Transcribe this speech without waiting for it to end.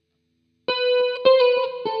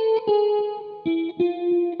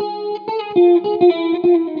Hello,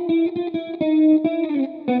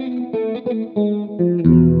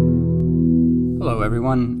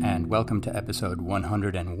 everyone, and welcome to episode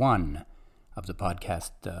 101 of the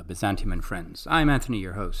podcast Byzantium and Friends. I'm Anthony,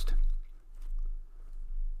 your host.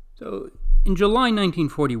 So, in July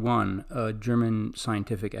 1941, a German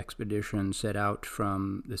scientific expedition set out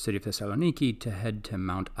from the city of Thessaloniki to head to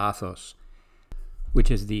Mount Athos, which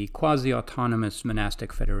is the quasi-autonomous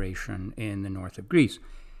monastic federation in the north of Greece.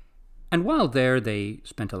 And while there, they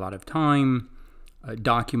spent a lot of time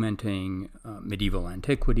documenting medieval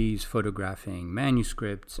antiquities, photographing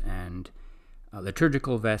manuscripts and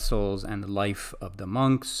liturgical vessels, and the life of the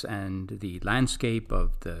monks and the landscape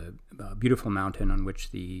of the beautiful mountain on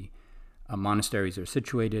which the monasteries are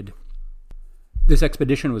situated. This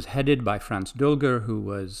expedition was headed by Franz Dölger, who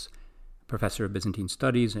was professor of Byzantine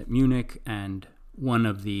Studies at Munich and one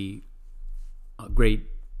of the great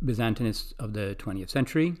Byzantinists of the 20th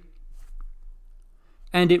century.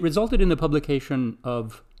 And it resulted in the publication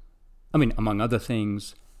of, among other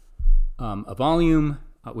things, a volume,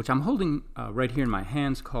 which I'm holding right here in my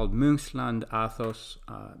hands, called Monkland Athos,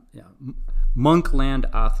 Monkland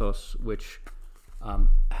Athos, which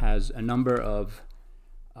has a number of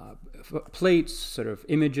plates, sort of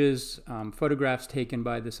images, photographs taken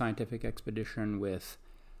by the scientific expedition with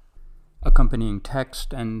accompanying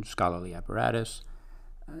text and scholarly apparatus.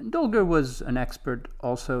 Dölger was an expert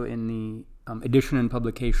also in the edition and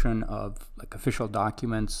publication of official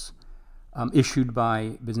documents issued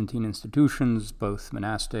by Byzantine institutions, both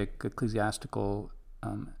monastic, ecclesiastical,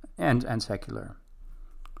 and secular.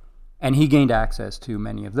 And he gained access to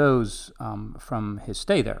many of those from his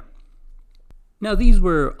stay there. Now, these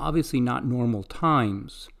were obviously not normal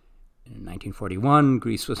times. In 1941,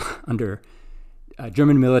 Greece was under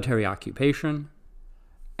German military occupation,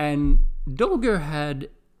 and Dölger had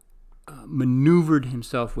maneuvered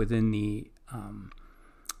himself within the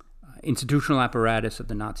institutional apparatus of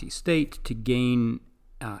the Nazi state to gain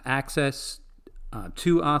access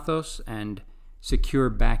to Athos and secure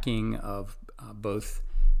backing of both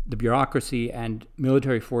the bureaucracy and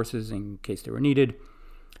military forces in case they were needed.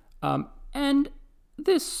 And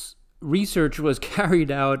this research was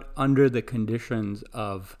carried out under the conditions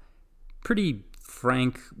of pretty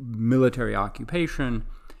frank military occupation,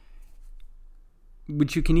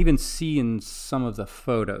 which you can even see in some of the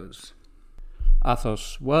photos.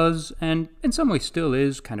 Athos was, and in some ways still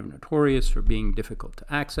is, kind of notorious for being difficult to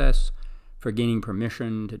access, for gaining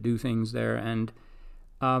permission to do things there, and,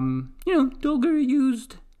 Dölger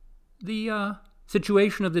used the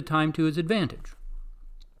situation of the time to his advantage.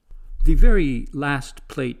 The very last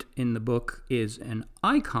plate in the book is an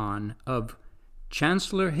icon of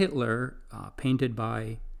Chancellor Hitler, painted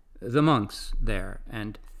by the monks there,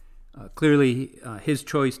 and clearly his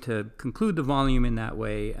choice to conclude the volume in that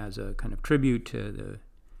way as a kind of tribute to the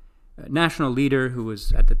national leader who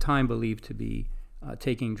was at the time believed to be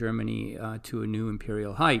taking Germany to a new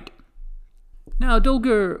imperial height. Now,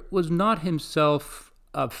 Dölger was not himself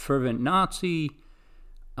a fervent Nazi.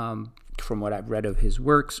 From what I've read of his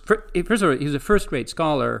works, first of all, he's a first-rate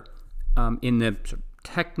scholar in the sort of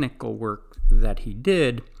technical work that he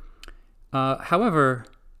did. However,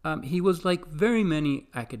 he was like very many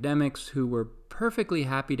academics who were perfectly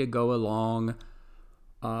happy to go along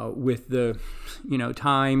with the,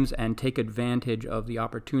 times and take advantage of the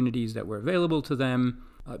opportunities that were available to them,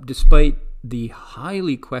 despite the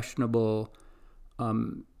highly questionable,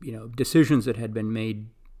 decisions that had been made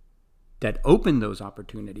that opened those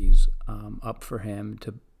opportunities up for him,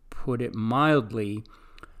 to put it mildly.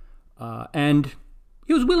 And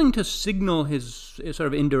he was willing to signal his sort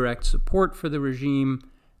of indirect support for the regime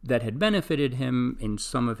that had benefited him. In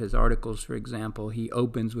some of his articles, for example, he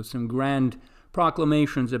opens with some grand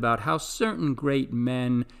proclamations about how certain great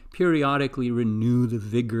men periodically renew the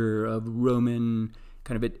vigor of Roman,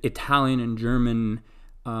 kind of Italian and German,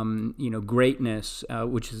 greatness,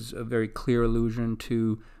 which is a very clear allusion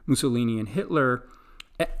to Mussolini and Hitler.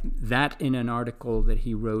 That in an article that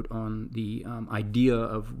he wrote on the idea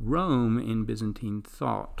of Rome in Byzantine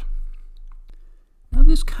thought. Now,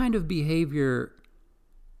 this kind of behavior,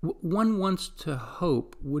 one wants to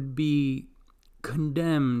hope, would be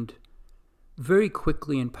condemned very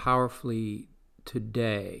quickly and powerfully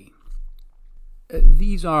today.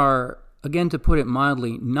 These are, again, to put it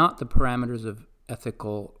mildly, not the parameters of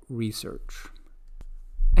ethical research.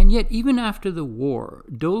 And yet, even after the war,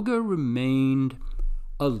 Dölger remained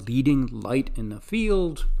a leading light in the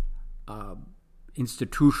field,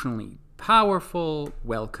 institutionally powerful,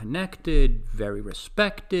 well-connected, very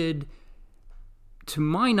respected. To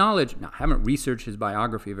my knowledge, now I haven't researched his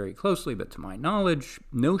biography very closely, but to my knowledge,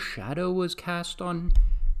 no shadow was cast on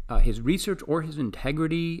his research or his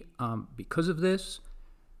integrity because of this.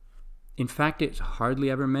 In fact, it's hardly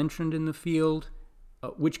ever mentioned in the field,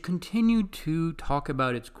 which continued to talk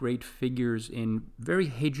about its great figures in very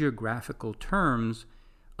hagiographical terms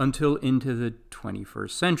until into the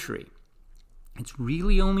 21st century. It's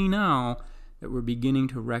really only now that we're beginning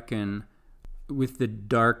to reckon with the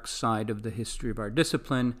dark side of the history of our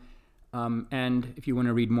discipline. And if you want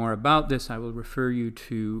to read more about this, I will refer you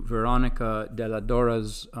to Veronica de la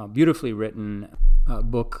Dora's beautifully written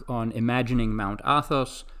book on imagining Mount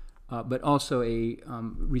Athos, but also a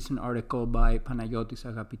recent article by Panayotis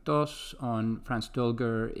Agapitos on Franz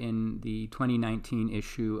Dölger in the 2019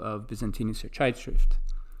 issue of Byzantinische Zeitschrift.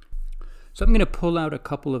 So I'm going to pull out a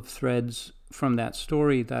couple of threads from that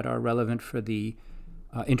story that are relevant for the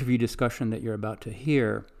interview discussion that you're about to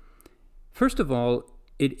hear. First of all,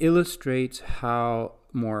 it illustrates how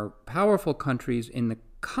more powerful countries, in the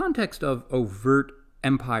context of overt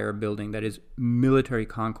empire building, that is, military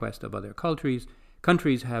conquest of other countries,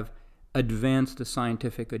 have advanced the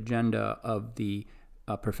scientific agenda of the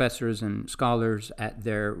professors and scholars at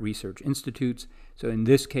their research institutes. So in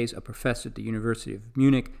this case, a professor at the University of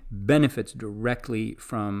Munich benefits directly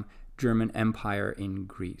from German empire in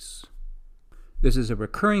Greece. This is a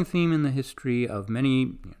recurring theme in the history of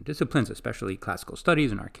many disciplines, especially classical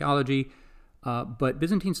studies and archaeology, but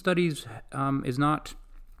Byzantine studies is not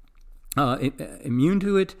immune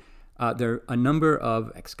to it. There are a number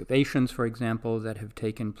of excavations, for example, that have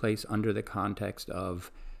taken place under the context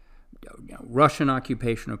of Russian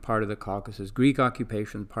occupation of part of the Caucasus, Greek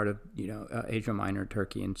occupation of part of Asia Minor,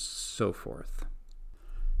 Turkey, and so forth.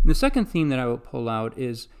 And the second theme that I will pull out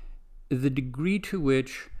is the degree to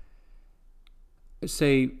which,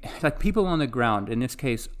 say, like people on the ground, in this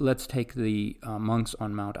case, let's take the monks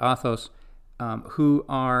on Mount Athos, who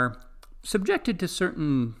are subjected to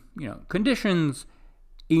certain conditions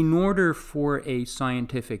in order for a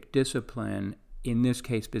scientific discipline, in this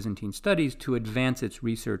case Byzantine Studies, to advance its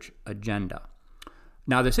research agenda.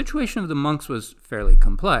 Now, the situation of the monks was fairly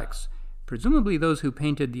complex. Presumably those who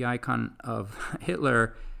painted the icon of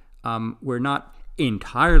Hitler were not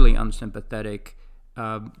entirely unsympathetic.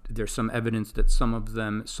 There's some evidence that some of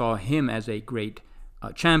them saw him as a great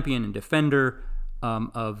champion and defender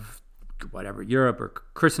of Europe or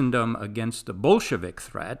Christendom against the Bolshevik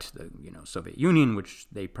threat, the Soviet Union, which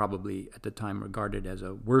they probably at the time regarded as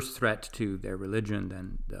a worse threat to their religion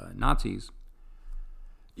than the Nazis.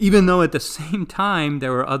 Even though at the same time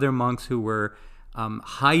there were other monks who were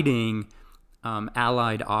hiding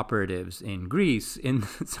Allied operatives in Greece, in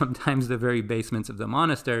sometimes the very basements of the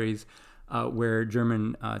monasteries where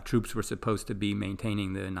German troops were supposed to be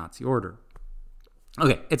maintaining the Nazi order.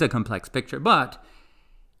 Okay, it's a complex picture, but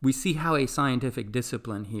we see how a scientific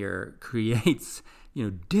discipline here creates,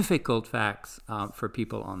 difficult facts for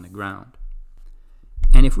people on the ground.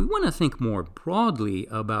 And if we want to think more broadly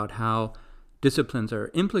about how disciplines are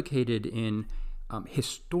implicated in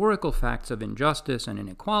historical facts of injustice and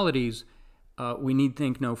inequalities, we need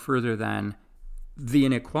think no further than the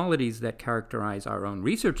inequalities that characterize our own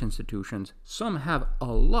research institutions. Some have a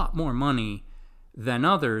lot more money than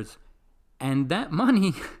others, and that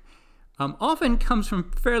money often comes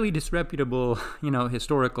from fairly disreputable,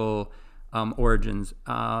 historical origins.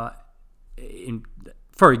 For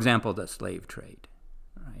example, the slave trade.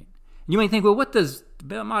 Right? You might think, well, what does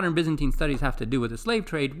modern Byzantine studies have to do with the slave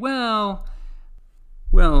trade? Well,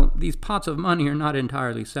 these pots of money are not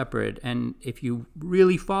entirely separate, and if you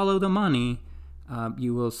really follow the money,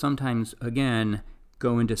 you will sometimes, again,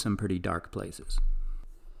 go into some pretty dark places.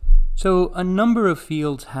 So a number of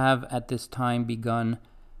fields have at this time begun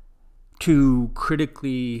to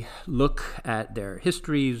critically look at their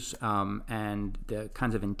histories and the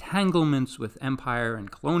kinds of entanglements with empire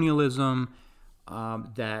and colonialism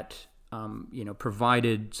that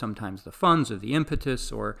provided sometimes the funds or the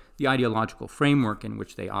impetus or the ideological framework in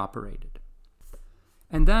which they operated.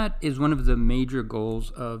 And that is one of the major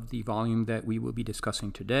goals of the volume that we will be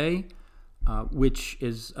discussing today, which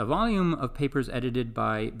is a volume of papers edited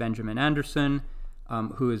by Benjamin Anderson,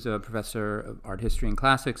 who is a professor of art history and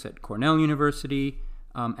classics at Cornell University,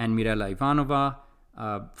 and Mirela Ivanova,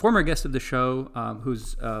 former guest of the show,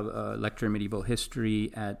 who's a lecturer in medieval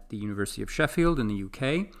history at the University of Sheffield in the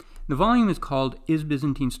UK. The volume is called Is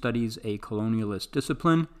Byzantine Studies a Colonialist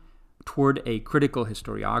Discipline? Toward a Critical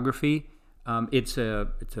Historiography. It's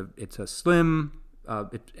a slim,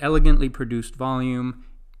 elegantly produced volume.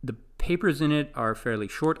 The papers in it are fairly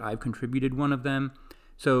short. I've contributed one of them.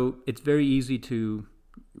 So it's very easy to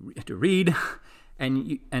read,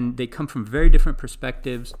 and they come from very different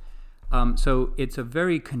perspectives. So it's a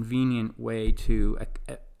very convenient way to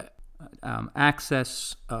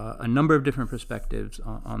access a number of different perspectives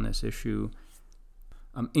on this issue,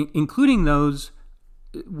 including those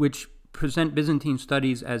which present Byzantine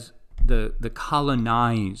studies as the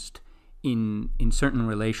colonized in certain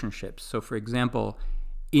relationships. So, for example,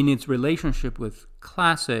 in its relationship with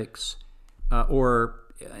classics, or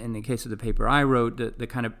in the case of the paper I wrote, the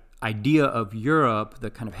kind of idea of Europe,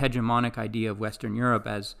 the kind of hegemonic idea of Western Europe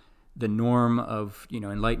as the norm of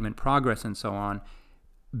Enlightenment progress and so on,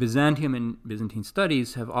 Byzantium and Byzantine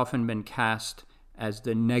studies have often been cast as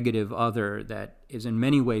the negative other that is in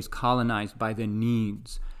many ways colonized by the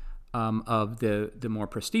needs of the more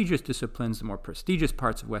prestigious disciplines, the more prestigious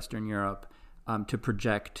parts of Western Europe, to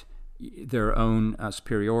project their own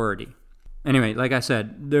superiority. Anyway, like I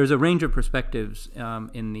said, there's a range of perspectives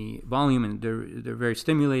in the volume, and they're very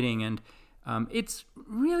stimulating, and it's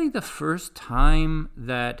really the first time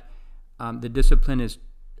that the discipline is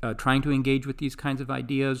trying to engage with these kinds of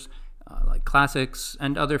ideas. Like classics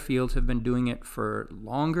and other fields have been doing it for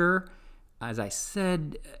longer. As I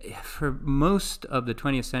said, for most of the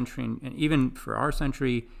 20th century, and even for our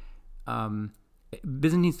century,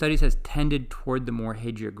 Byzantine studies has tended toward the more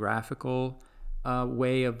hagiographical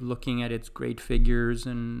way of looking at its great figures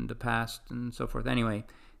in the past and so forth. Anyway,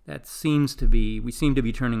 we seem to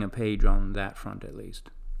be turning a page on that front at least.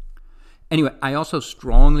 Anyway, I also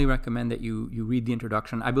strongly recommend that you read the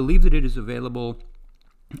introduction. I believe that it is available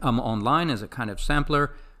online as a kind of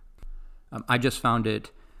sampler. I just found it,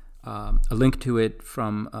 a link to it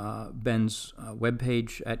from Ben's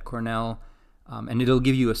webpage at Cornell, and it'll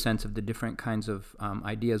give you a sense of the different kinds of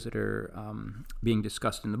ideas that are being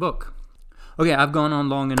discussed in the book. Okay, I've gone on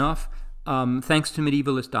long enough. Thanks to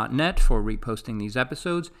medievalist.net for reposting these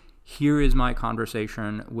episodes. Here is my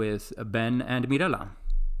conversation with Ben and Mirela.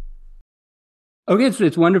 Okay, so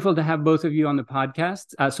it's wonderful to have both of you on the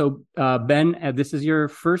podcast. Ben, this is your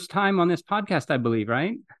first time on this podcast, I believe,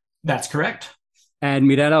 right? That's correct. And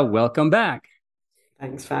Mirela, welcome back.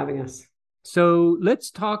 Thanks for having us. So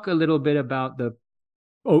let's talk a little bit about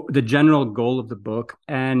the general goal of the book.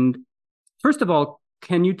 And first of all,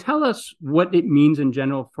 can you tell us what it means in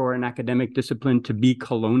general for an academic discipline to be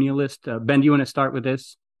colonialist? Ben, do you want to start with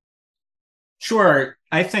this? Sure.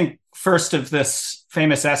 I think first of this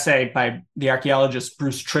famous essay by the archaeologist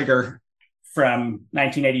Bruce Trigger from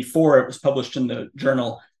 1984. It was published in the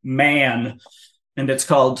journal Man, and it's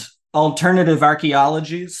called Alternative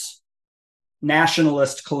Archaeologies,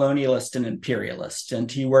 Nationalist, Colonialist, and Imperialist.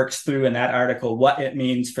 And he works through in that article what it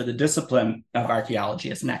means for the discipline of archaeology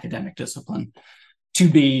as an academic discipline to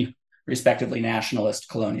be respectively nationalist,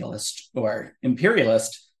 colonialist, or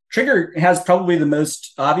imperialist. Trigger has probably the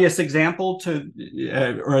most obvious example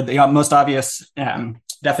or the most obvious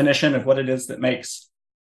definition of what it is that makes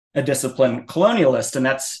a discipline colonialist, and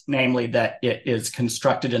that's namely that it is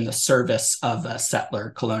constructed in the service of a settler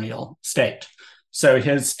colonial state. So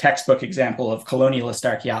his textbook example of colonialist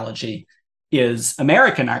archaeology is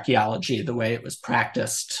American archaeology, the way it was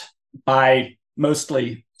practiced by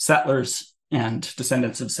mostly settlers and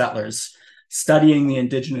descendants of settlers, studying the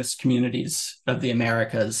indigenous communities of the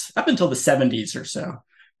Americas up until the 70s or so,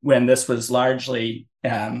 when this was largely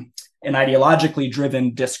an ideologically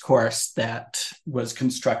driven discourse that was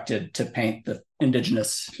constructed to paint the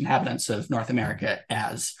indigenous inhabitants of North America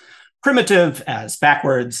as primitive, as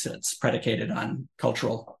backwards. It's predicated on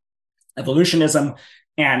cultural evolutionism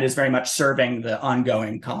and is very much serving the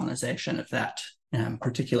ongoing colonization of that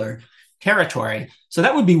particular territory. So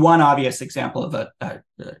that would be one obvious example of a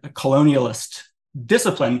colonialist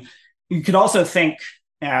discipline. You could also think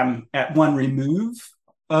at one remove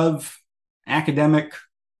of academic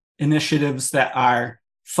initiatives that are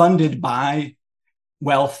funded by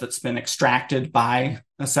wealth that's been extracted by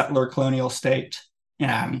a settler colonial state,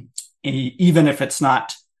 even if it's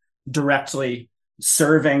not directly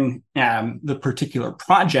serving the particular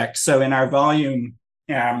project. So in our volume,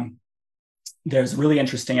 there's a really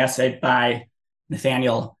interesting essay by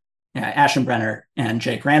Nathaniel Aschenbrenner and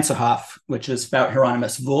Jake Ransohoff, which is about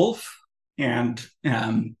Hieronymus Wolff and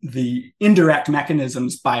the indirect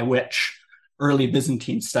mechanisms by which early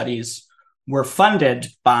Byzantine studies were funded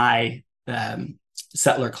by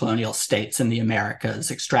settler colonial states in the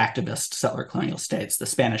Americas, extractivist settler colonial states, the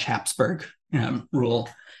Spanish Habsburg rule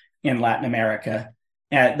in Latin America.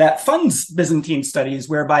 That funds Byzantine studies,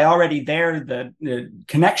 whereby already there, the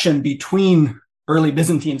connection between early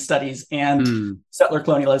Byzantine studies and settler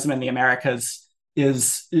colonialism in the Americas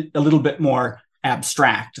is a little bit more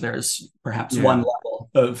abstract. There's perhaps one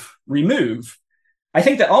level of remove. I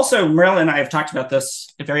think that also, Mirela and I have talked about this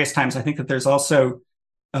at various times. I think that there's also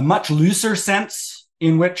a much looser sense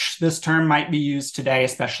in which this term might be used today,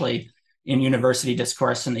 especially in university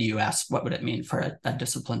discourse in the US, what would it mean for a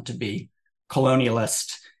discipline to be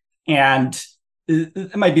colonialist? And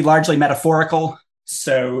it might be largely metaphorical.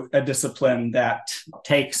 So a discipline that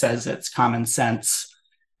takes as its common sense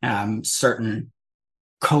certain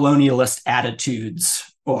colonialist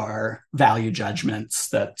attitudes or value judgments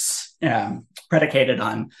that's predicated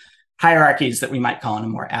on hierarchies that we might call in a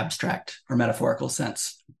more abstract or metaphorical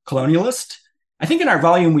sense colonialist. I think in our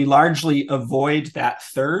volume, we largely avoid that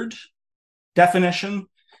third definition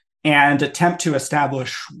and attempt to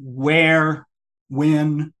establish where,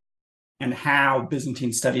 when, and how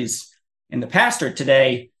Byzantine studies in the past or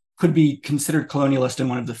today could be considered colonialist in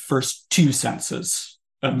one of the first two senses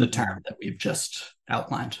of the term that we've just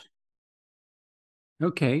outlined.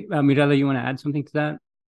 Okay. Mirela, you want to add something to that?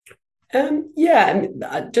 Yeah, I mean,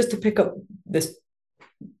 just to pick up this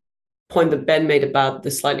point that Ben made about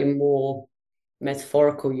the slightly more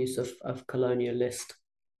metaphorical use of colonialist.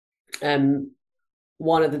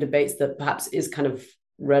 One of the debates that perhaps is kind of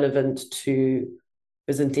relevant to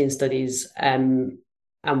Byzantine studies and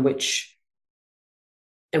which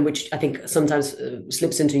I think sometimes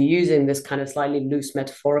slips into using this kind of slightly loose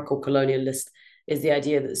metaphorical colonialist is the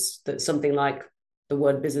idea that something like the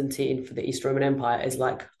word Byzantine for the East Roman Empire is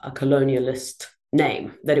like a colonialist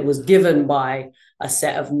name, that it was given by a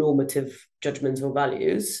set of normative judgments or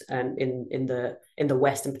values in the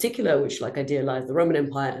West in particular, which like idealized the Roman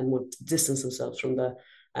Empire and would distance themselves from the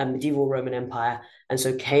medieval Roman Empire, and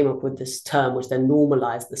so came up with this term which then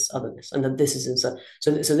normalized this otherness, and that this is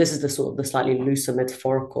so this is the sort of the slightly looser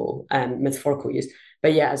metaphorical use.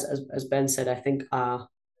 But yeah, as Ben said, I think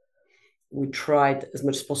we tried as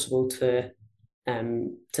much as possible to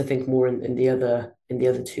think more in the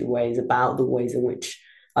other two ways about the ways in which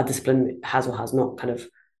our discipline has or has not kind of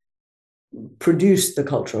produced the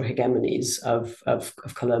cultural hegemonies of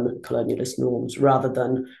colonialist norms, rather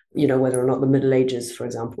than whether or not the Middle Ages, for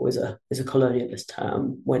example, is a colonialist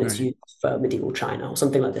term when it's used for medieval China or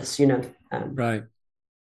something like this. Right.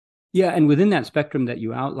 Yeah, and within that spectrum that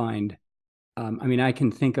you outlined, I mean, I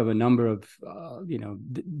can think of a number of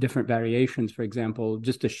different variations. For example,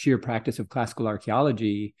 just the sheer practice of classical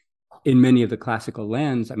archaeology in many of the classical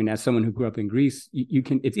lands. I mean, as someone who grew up in Greece,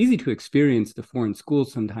 it's easy to experience the foreign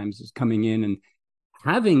schools sometimes as coming in and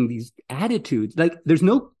having these attitudes. Like there's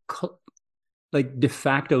no de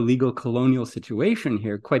facto legal colonial situation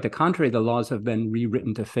here. Quite the contrary, the laws have been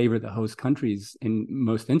rewritten to favor the host countries in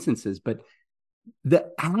most instances, but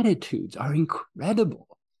the attitudes are incredible.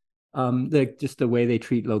 Just the way they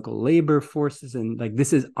treat local labor forces, and like,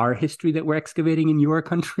 this is our history that we're excavating in your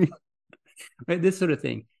country, right? This sort of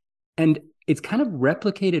thing. And it's kind of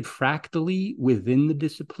replicated fractally within the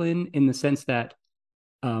discipline in the sense that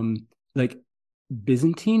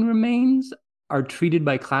Byzantine remains are treated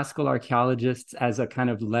by classical archaeologists as a kind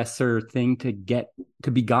of lesser thing to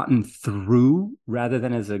be gotten through rather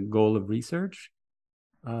than as a goal of research.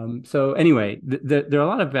 So anyway, there are a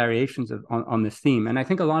lot of variations on this theme, and I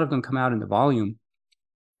think a lot of them come out in the volume.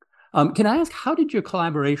 Can I ask, how did your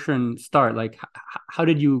collaboration start? Like, how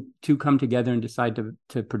did you two come together and decide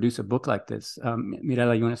to produce a book like this?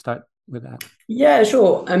 Mirela, you want to start with that? Yeah,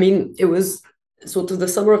 sure. I mean, it was sort of the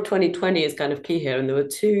summer of 2020 is kind of key here, and there were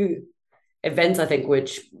two events, I think,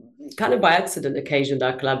 which kind of by accident occasioned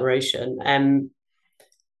our collaboration.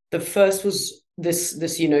 The first was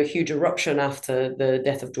this huge eruption after the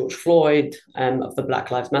death of George Floyd, of the Black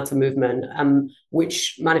Lives Matter movement,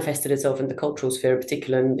 which manifested itself in the cultural sphere, in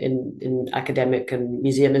particular in academic and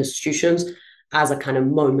museum institutions, as a kind of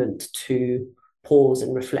moment to pause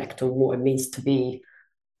and reflect on what it means to be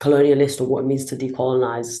colonialist or what it means to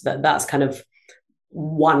decolonize. That's kind of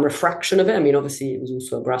one refraction of it. I mean, obviously, it was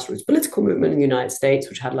also a grassroots political movement in the United States,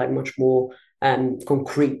 which had like much more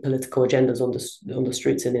concrete political agendas on the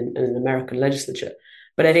streets in an American legislature.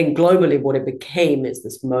 But I think globally, what it became is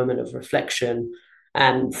this moment of reflection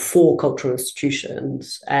for cultural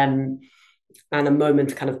institutions, and a moment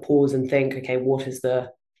to kind of pause and think, okay,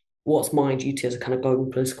 what's my duty as a kind of global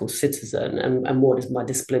political citizen, and what is my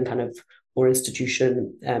discipline kind of or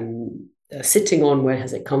institution sitting on? Where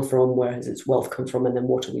has it come from? Where has its wealth come from? And then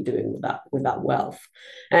what are we doing with that wealth?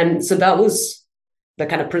 And so that was the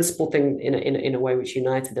kind of principal thing in a way which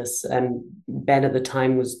united us. Ben at the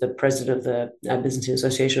time was the president of the Byzantine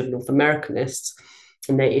Association of North Americanists,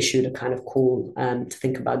 and they issued a kind of call to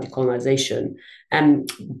think about decolonization.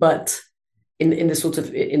 But in the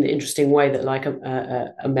interesting way that like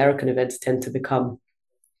American events tend to become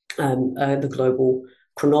the global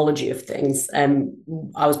chronology of things.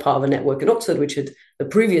 I was part of a network in Oxford, which had the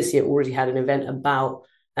previous year already had an event about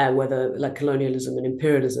whether like colonialism and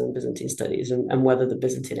imperialism in Byzantine studies, and whether the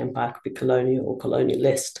Byzantine Empire could be colonial or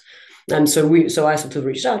colonialist. And so I sort of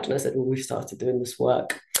reached out and I said, well, we've started doing this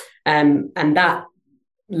work. And that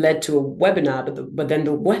led to a webinar,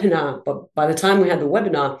 but by the time we had the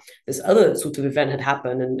webinar, this other sort of event had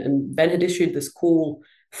happened, and Ben had issued this call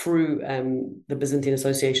through the Byzantine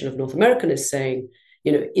Association of North Americanists saying,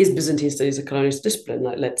 is Byzantine studies a colonialist discipline?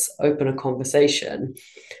 Like, let's open a conversation,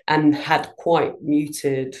 and had quite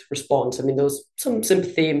muted response. I mean, there was some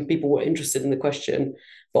sympathy and people were interested in the question,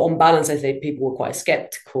 but on balance, I think people were quite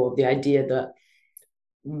skeptical of the idea that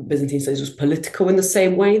Byzantine studies was political in the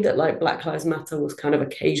same way that like Black Lives Matter was kind of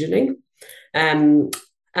occasioning. And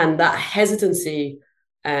that hesitancy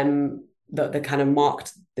that kind of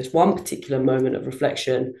marked this one particular moment of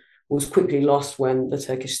reflection was quickly lost when the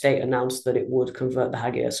Turkish state announced that it would convert the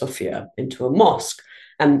Hagia Sophia into a mosque,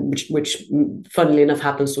 and which funnily enough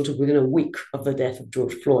happened sort of within a week of the death of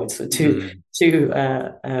George Floyd. So two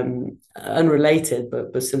unrelated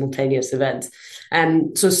but simultaneous events.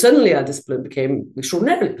 And so suddenly our discipline became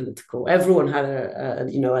extraordinarily political. Everyone had a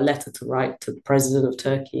letter to write to the president of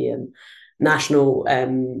Turkey, and national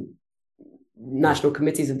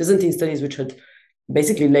committees of Byzantine studies, which had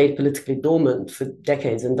basically laid politically dormant for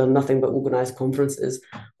decades and done nothing but organize conferences,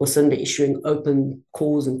 were suddenly issuing open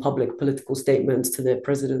calls and public political statements to their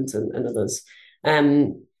president and others.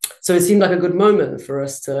 So it seemed like a good moment for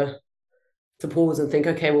us to pause and think,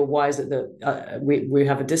 okay, well, why is it that we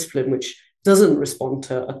have a discipline which doesn't respond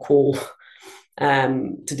to a call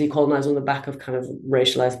to decolonize on the back of kind of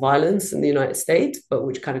racialized violence in the United States, but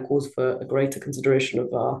which kind of calls for a greater consideration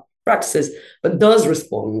of our practices, but does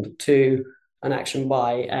respond to an action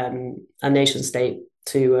by a nation state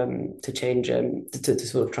to change to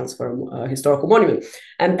sort of transfer a historical monument,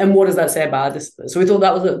 and what does that say about our discipline? So we thought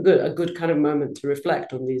that was a good kind of moment to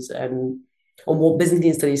reflect on these on what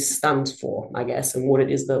Byzantine studies stands for, I guess, and what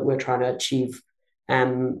it is that we're trying to achieve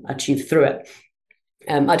through it.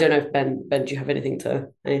 I don't know if Ben, do you have anything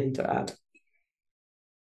to add?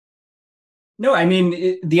 No, I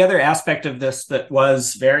mean, the other aspect of this that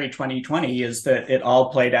was very 2020 is that it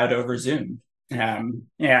all played out over Zoom.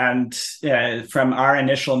 And from our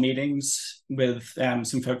initial meetings with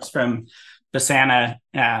some folks from Basana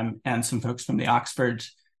and some folks from the Oxford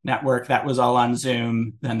network, that was all on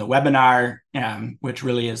Zoom. Then the webinar, which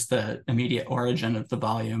really is the immediate origin of the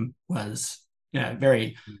volume, was a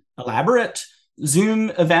very elaborate Zoom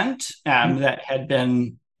event that had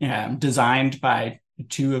been designed by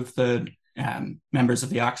two of the members of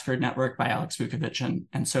the Oxford network, by Alex Vukovic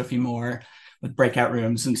and Sophie Moore, with breakout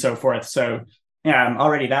rooms and so forth. So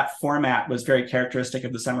already that format was very characteristic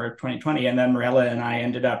of the summer of 2020. And then Mirela and I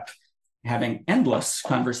ended up having endless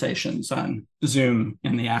conversations on Zoom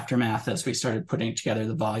in the aftermath as we started putting together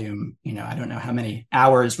the volume. I don't know how many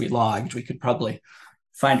hours we logged. We could probably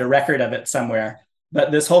find a record of it somewhere.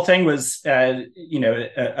 But this whole thing was,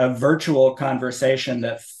 a virtual conversation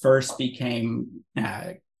that first became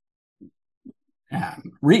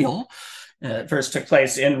real. First took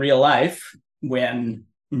place in real life when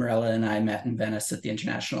Mirela and I met in Venice at the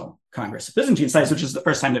International Congress of Byzantine Studies, which is the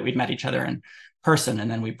first time that we'd met each other in person. And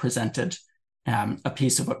then we presented a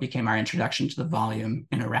piece of what became our introduction to the volume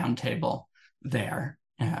in a roundtable there.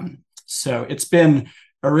 So it's been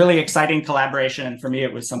a really exciting collaboration. And for me,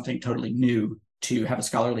 it was something totally new to have a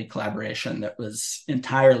scholarly collaboration that was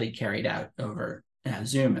entirely carried out over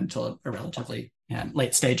Zoom until a relatively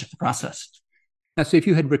late stage of the process. Now, so if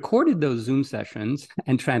you had recorded those Zoom sessions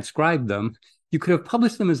and transcribed them, you could have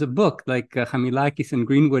published them as a book like Chamilakis and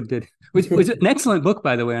Greenwood did, which was an excellent book,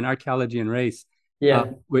 by the way, on archaeology and race,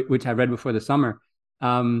 which I read before the summer.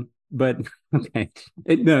 But okay,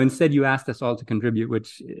 instead you asked us all to contribute,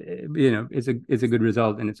 which is a good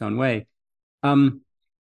result in its own way.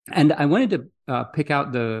 And I wanted to pick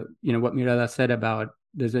out what Mirela said about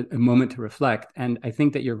there's a moment to reflect, and I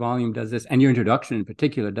think that your volume does this, and your introduction in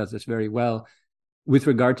particular does this very well with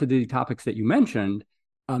regard to the topics that you mentioned.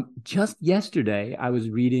 Just yesterday, I was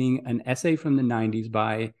reading an essay from the 90s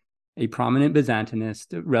by a prominent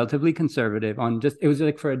Byzantinist, relatively conservative, it was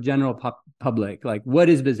like for a general public, like, what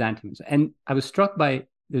is Byzantinism? And I was struck by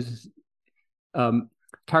this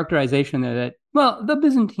characterization that, well, the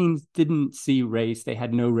Byzantines didn't see race. They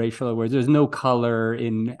had no racial awareness. There's no color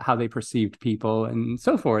in how they perceived people and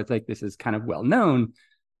so forth. Like, this is kind of well known.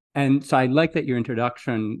 And so I like that your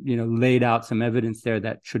introduction, laid out some evidence there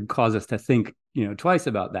that should cause us to think, twice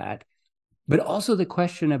about that. But also the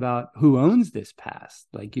question about who owns this past.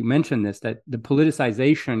 Like you mentioned this, that the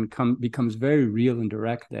politicization becomes very real and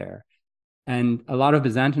direct there. And a lot of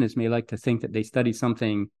Byzantinists may like to think that they study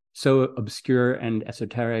something so obscure and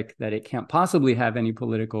esoteric that it can't possibly have any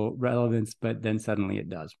political relevance, but then suddenly it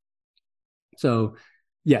does. So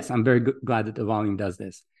yes, I'm very glad that the volume does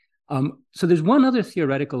this. So there's one other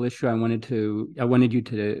theoretical issue I wanted you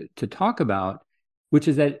to talk about, which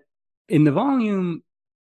is that in the volume,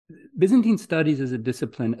 Byzantine studies as a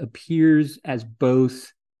discipline appears as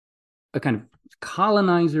both a kind of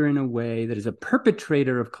colonizer in a way that is a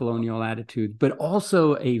perpetrator of colonial attitudes, but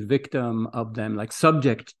also a victim of them, like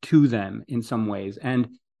subject to them in some ways.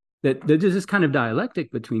 And that there's this kind of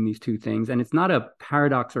dialectic between these two things. And it's not a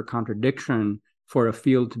paradox or contradiction for a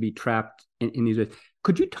field to be trapped in these ways.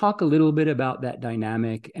 Could you talk a little bit about that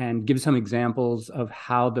dynamic and give some examples of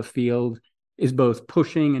how the field is both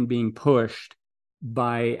pushing and being pushed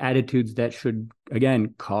by attitudes that should,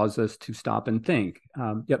 again, cause us to stop and think?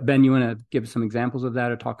 Ben, you want to give some examples of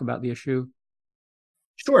that or talk about the issue?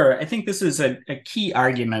 Sure. I think this is a key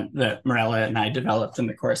argument that Mirela and I developed in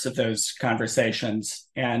the course of those conversations.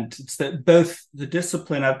 And it's that both the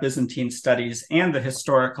discipline of Byzantine studies and the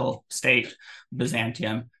historical state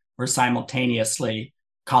Byzantium were simultaneously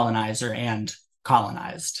colonizer and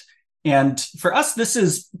colonized. And for us, this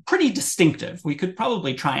is pretty distinctive. We could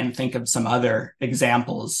probably try and think of some other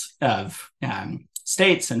examples of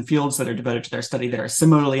states and fields that are devoted to their study that are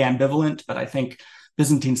similarly ambivalent, but I think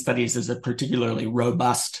Byzantine studies is a particularly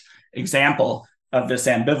robust example of this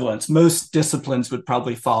ambivalence. Most disciplines would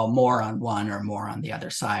probably fall more on one or more on the other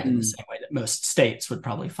side, in the same way that most states would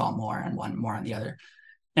probably fall more on one, more on the other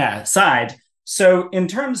side. So in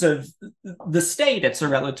terms of the state, it's a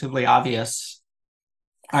relatively obvious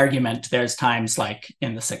argument. There's times like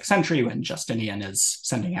in the 6th century when Justinian is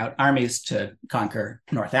sending out armies to conquer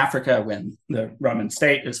North Africa, when the Roman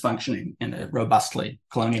state is functioning in a robustly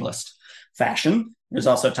colonialist fashion. There's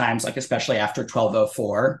also times, like especially after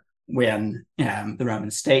 1204, when the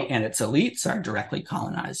Roman state and its elites are directly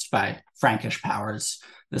colonized by Frankish powers.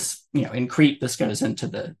 This, in Crete, this goes into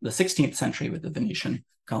the 16th century with the Venetian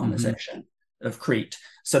colonization of Crete.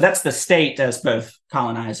 So that's the state as both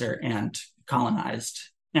colonizer and colonized.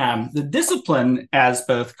 The discipline as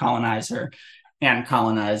both colonizer and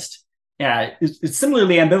colonized is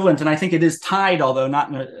similarly ambivalent, and I think it is tied, although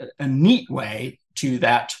not in a neat way, to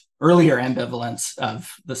that earlier ambivalence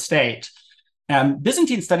of the state.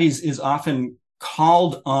 Byzantine studies is often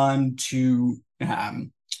called on to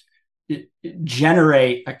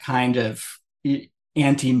generate a kind of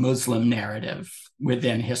anti-Muslim narrative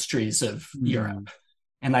within histories of Europe.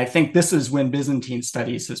 And I think this is when Byzantine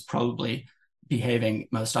studies is probably behaving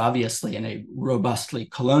most obviously in a robustly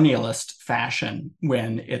colonialist fashion,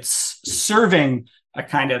 when it's serving a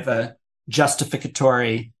kind of a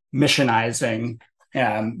justificatory, missionizing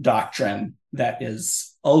doctrine that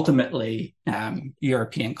is ultimately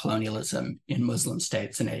European colonialism in Muslim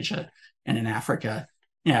states in Asia and in Africa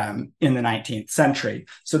in the 19th century.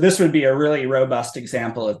 So this would be a really robust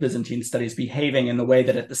example of Byzantine studies behaving in the way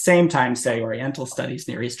that at the same time, say, Oriental studies,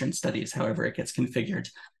 Near Eastern studies, however it gets configured,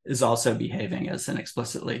 is also behaving as an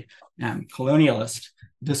explicitly colonialist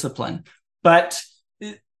discipline. But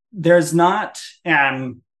there's not,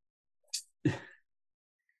 how do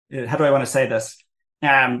I want to say this?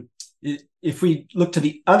 If we look to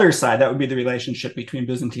the other side, that would be the relationship between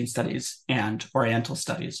Byzantine studies and Oriental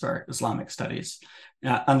studies or Islamic studies.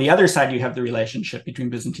 On the other side, you have the relationship between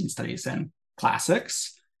Byzantine studies and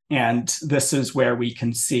classics. And this is where we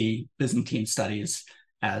can see Byzantine studies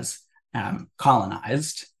as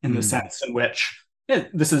colonized, in the sense in which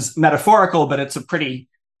this is metaphorical, but it's a pretty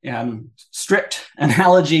strict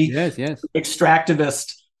analogy. Yes.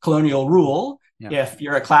 Extractivist colonial rule. Yeah. If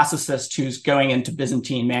you're a classicist who's going into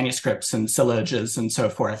Byzantine manuscripts and sylloges and so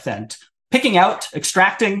forth and picking out,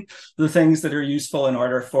 extracting the things that are useful in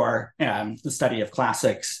order for the study of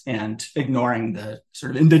classics, and ignoring the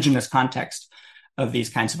sort of indigenous context of these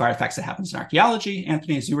kinds of artifacts that happens in archaeology,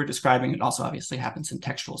 Anthony, as you were describing, it also obviously happens in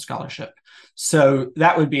textual scholarship. So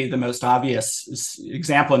that would be the most obvious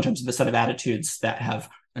example in terms of the set of attitudes that have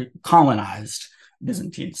colonized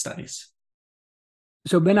Byzantine studies.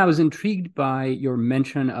 So Ben, I was intrigued by your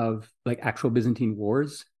mention of like actual Byzantine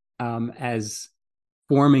wars as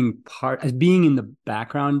forming part, as being in the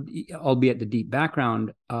background, albeit the deep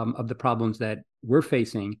background of the problems that we're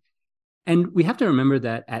facing. And we have to remember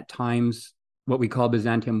that at times, what we call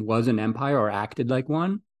Byzantium was an empire or acted like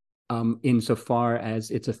one, insofar as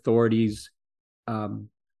its authorities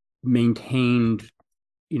maintained,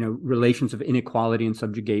 relations of inequality and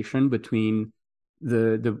subjugation between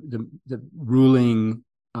the ruling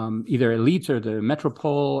either elites or the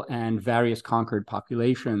metropole and various conquered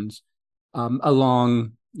populations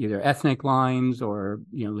along either ethnic lines or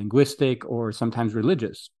linguistic or sometimes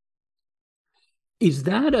religious. Is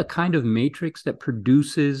that a kind of matrix that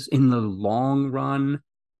produces in the long run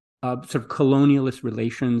sort of colonialist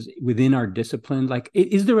relations within our discipline? Like,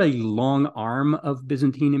 is there a long arm of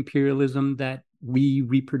Byzantine imperialism that we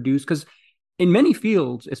reproduce? Because in many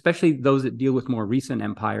fields, especially those that deal with more recent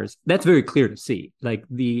empires, that's very clear to see. Like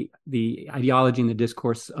the ideology and the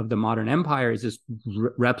discourse of the modern empire is just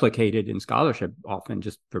replicated in scholarship, often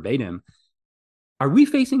just verbatim. Are we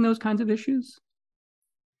facing those kinds of issues?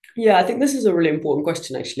 Yeah, I think this is a really important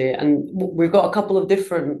question, actually. And we've got a couple of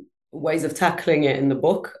different ways of tackling it in the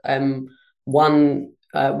book. One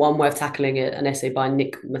way of tackling it, an essay by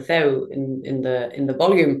Nick Matheu in the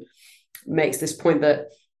volume, makes this point that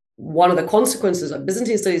one of the consequences of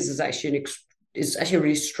Byzantine studies is actually a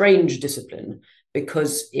really strange discipline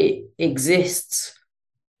because it exists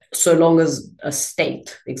so long as a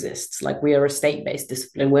state exists. Like we are a state-based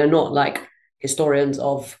discipline. We're not like historians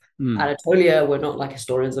of Anatolia. We're not like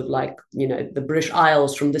historians of like, the British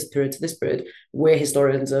Isles from this period to this period. We're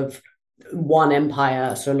historians of one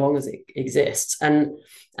empire so long as it exists. And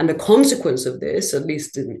the consequence of this, at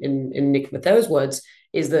least in Nick Matheu's words,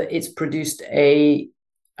 is that it's produced a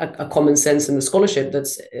common sense in the scholarship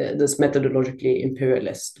that's methodologically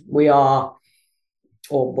imperialist. We are,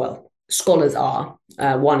 or well, scholars are,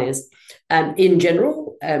 one is, in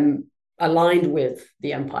general, aligned with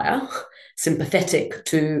the empire, sympathetic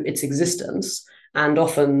to its existence, and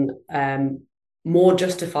often more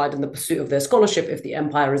justified in the pursuit of their scholarship if the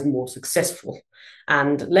empire is more successful,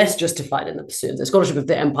 and less justified in the pursuit of their scholarship if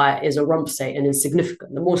the empire is a rump state and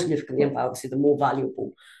insignificant. The more significant the empire, obviously, the more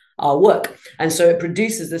valuable our work. And so it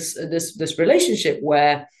produces this relationship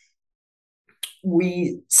where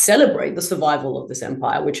we celebrate the survival of this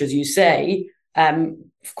empire, which, as you say,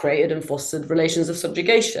 created and fostered relations of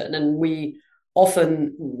subjugation. And we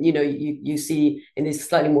often, you see in these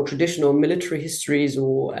slightly more traditional military histories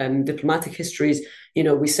or diplomatic histories,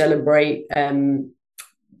 we celebrate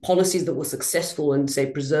policies that were successful in,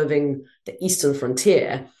 say, preserving the eastern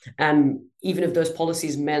frontier, even if those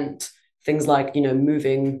policies meant things like,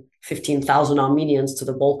 moving 15,000 Armenians to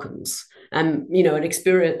the Balkans. An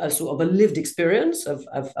experience, a sort of a lived experience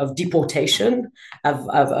of deportation,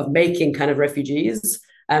 of making kind of refugees,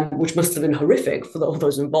 which must have been horrific for all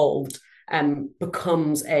those involved,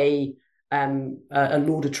 becomes a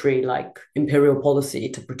laudatory like imperial policy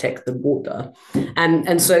to protect the border.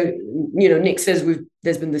 And so, Nick says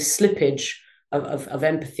there's been this slippage of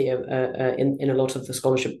empathy in a lot of the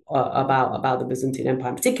scholarship about the Byzantine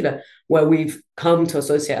Empire in particular, where we've come to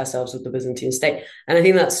associate ourselves with the Byzantine state. And I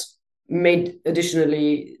think that's made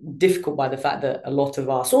additionally difficult by the fact that a lot of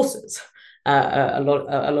our sources, a lot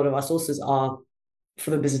of our sources are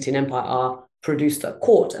for the Byzantine Empire are produced at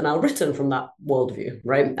court and are written from that worldview,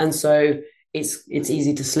 right? And so it's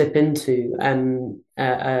easy to slip into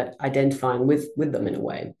identifying with them in a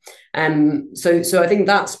way. So I think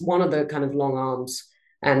that's one of the kind of long arms,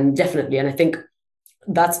 and definitely, and I think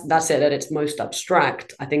that's it at its most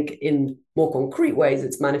abstract. I think in more concrete ways,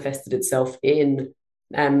 it's manifested itself in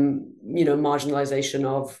marginalization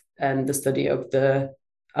of the study of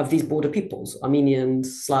these border peoples,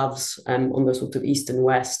 Armenians, Slavs, on the sort of east and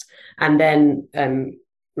west, and then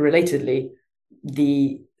relatedly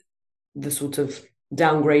the sort of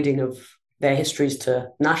downgrading of their histories to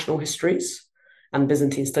national histories and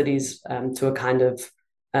Byzantine studies to a kind of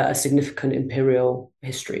a significant imperial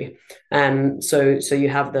history. So you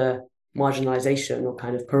have the marginalization or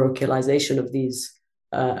kind of parochialization of these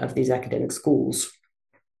academic schools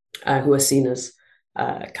who are seen as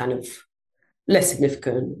kind of less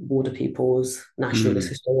significant border peoples,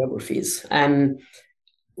 nationalist historiographies,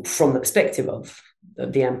 from the perspective of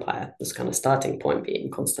the empire, this kind of starting point being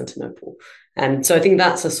Constantinople. And so I think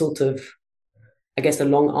that's a sort of, I guess, a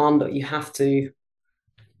long arm that you have to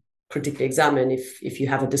critically examine if you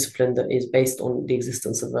have a discipline that is based on the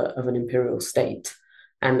existence of an imperial state.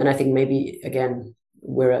 And I think maybe, again,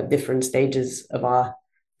 we're at different stages of our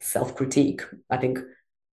self-critique. I think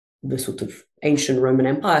the sort of ancient Roman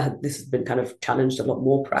Empire, this has been kind of challenged a lot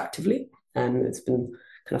more proactively, and it's been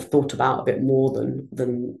kind of thought about a bit more than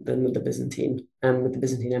with the Byzantine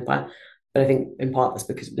Empire. But I think in part that's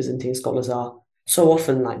because Byzantine scholars are so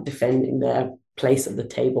often like defending their place at the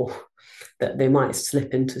table that they might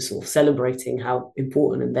slip into sort of celebrating how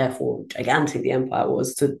important and therefore gigantic the empire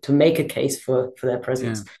was to make a case for their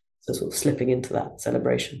presence. Yeah. So sort of slipping into that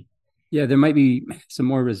celebration. Yeah, there might be some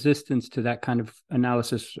more resistance to that kind of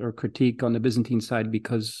analysis or critique on the Byzantine side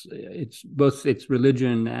because it's both its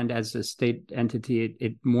religion and as a state entity,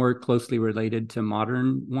 it more closely related to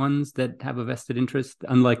modern ones that have a vested interest,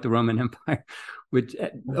 unlike the Roman Empire, which,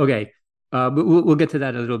 okay, but we'll get to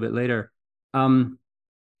that a little bit later.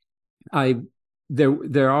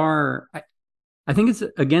 I think it's,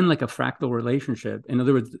 again, like a fractal relationship. In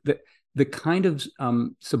other words, the kind of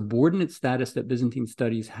subordinate status that Byzantine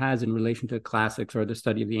studies has in relation to classics or the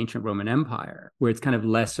study of the ancient Roman Empire, where it's kind of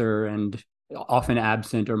lesser and often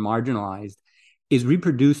absent or marginalized, is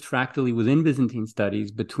reproduced fractally within Byzantine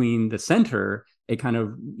studies between the center, a kind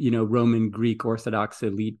of, Roman Greek Orthodox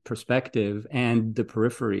elite perspective, and the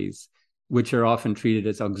peripheries, which are often treated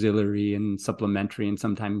as auxiliary and supplementary and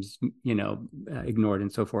sometimes, ignored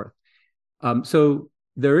and so forth. So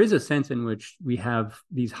there is a sense in which we have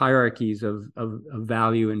these hierarchies of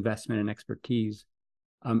value, investment, and expertise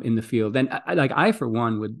in the field. And I for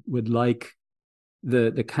one, would like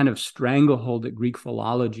the kind of stranglehold that Greek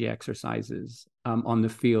philology exercises on the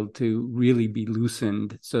field to really be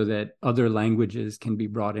loosened so that other languages can be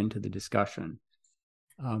brought into the discussion.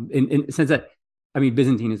 In the sense that,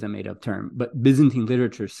 Byzantine is a made-up term, but Byzantine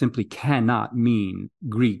literature simply cannot mean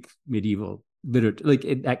Greek medieval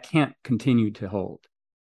literature. That can't continue to hold.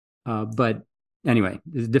 But anyway,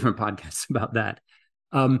 there's different podcasts about that.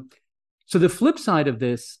 So the flip side of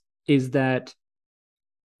this is that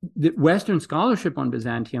the Western scholarship on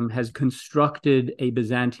Byzantium has constructed a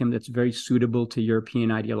Byzantium that's very suitable to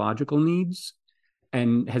European ideological needs,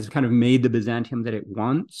 and has kind of made the Byzantium that it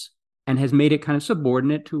wants, and has made it kind of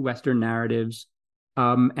subordinate to Western narratives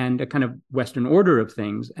and a kind of Western order of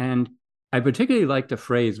things. And I particularly like the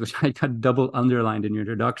phrase, which I got double underlined in your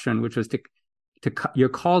introduction, which was your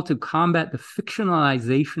call to combat the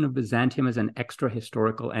fictionalization of Byzantium as an extra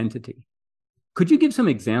historical entity. Could you give some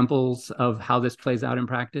examples of how this plays out in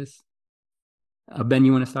practice? Ben,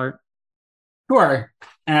 you want to start? Sure.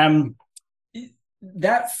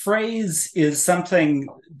 That phrase is something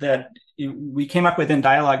that we came up with in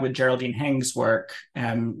dialogue with Geraldine Heng's work.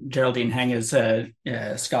 Geraldine Heng is a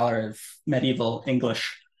scholar of medieval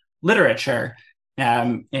English literature,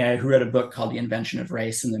 who wrote a book called The Invention of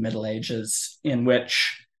Race in the Middle Ages, in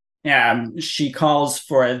which she calls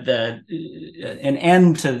for an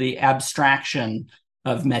end to the abstraction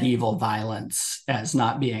of medieval violence as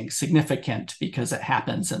not being significant because it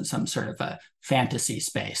happens in some sort of a fantasy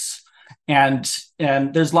space. And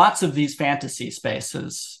there's lots of these fantasy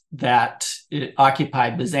spaces that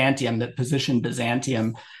occupy Byzantium, that position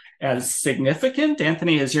Byzantium as significant,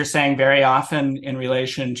 Anthony, as you're saying, very often in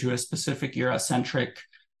relation to a specific Eurocentric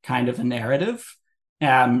kind of a narrative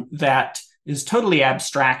that is totally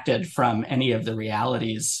abstracted from any of the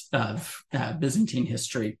realities of Byzantine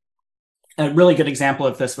history. A really good example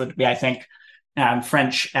of this would be, I think,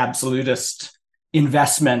 French absolutist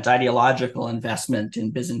investment, ideological investment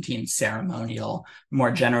in Byzantine ceremonial,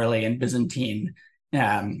 more generally in Byzantine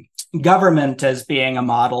government as being a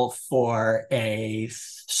model for a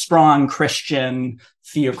strong Christian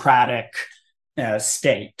theocratic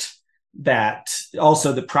state. That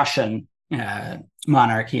also the Prussian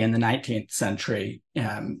monarchy in the 19th century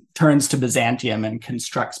turns to Byzantium and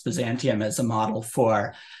constructs Byzantium as a model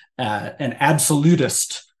for an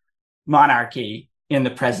absolutist monarchy in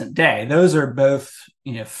the present day. Those are both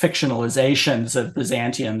fictionalizations of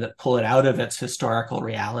Byzantium that pull it out of its historical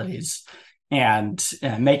realities and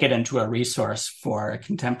make it into a resource for a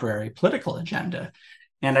contemporary political agenda.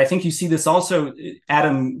 And I think you see this also.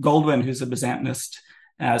 Adam Goldwyn, who's a Byzantinist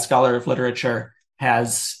scholar of literature,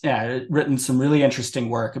 has written some really interesting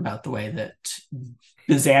work about the way that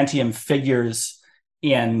Byzantium figures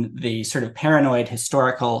in the sort of paranoid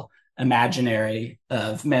historical imaginary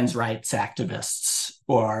of men's rights activists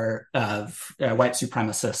or of white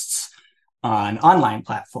supremacists on online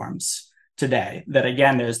platforms today. That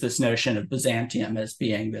again, there's this notion of Byzantium as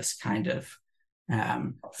being this kind of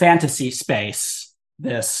fantasy space,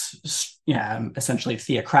 this essentially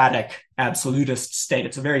theocratic absolutist state.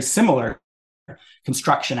 It's a very similar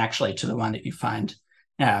construction actually to the one that you find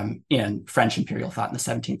in French imperial thought in the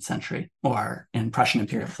 17th century or in Prussian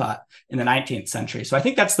imperial thought in the 19th century. So I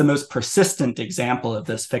think that's the most persistent example of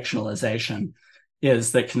this fictionalization,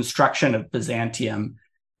 is the construction of Byzantium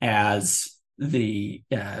as the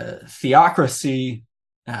theocracy,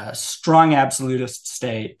 strong absolutist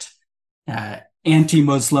state,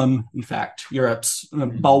 anti-Muslim, in fact, Europe's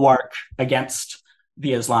bulwark against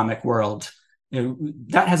the Islamic world.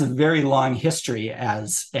 That has a very long history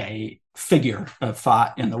as a figure of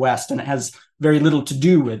thought in the West, and it has very little to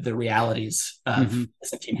do with the realities of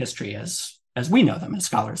Byzantine history as we know them as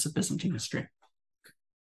scholars of Byzantine history.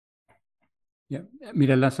 Yeah,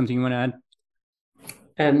 Mirela, something you want to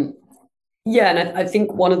add? Yeah, and I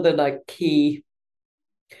think one of the key,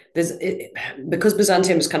 because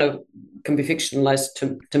Byzantium is kind of can be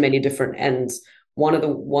fictionalized to many different ends. One of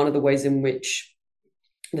the ways in which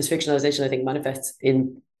this fictionalization, I think, manifests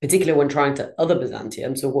in particular when trying to other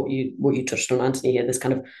Byzantium. So what you touched on, Anthony, here, this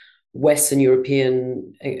kind of Western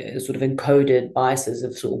European sort of encoded biases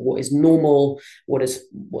of sort of what is normal, what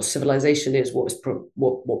civilization is,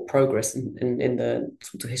 what progress in the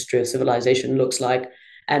sort of history of civilization looks like.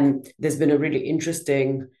 And there's been a really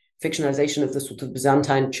interesting fictionalization of the sort of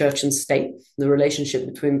Byzantine church and state, the relationship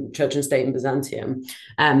between church and state in Byzantium,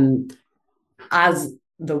 as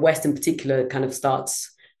the West in particular kind of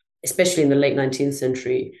starts, especially in the late 19th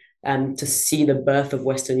century, to see the birth of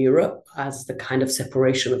Western Europe as the kind of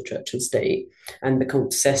separation of church and state, and become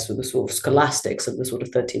obsessed with the sort of scholastics of the sort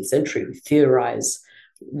of 13th century who theorize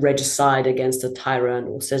regicide against a tyrant,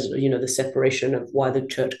 or says, the separation of why the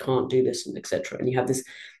church can't do this, and etc. And you have this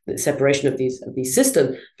separation of these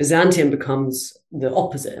systems. Byzantium becomes the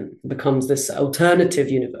opposite, becomes this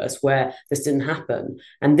alternative universe where this didn't happen.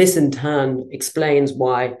 And this in turn explains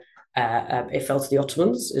why it fell to the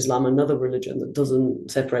Ottomans, Islam, another religion that doesn't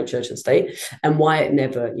separate church and state, and why it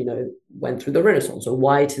never, went through the Renaissance, or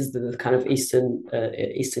why it is the kind of Eastern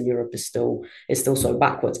Europe is still so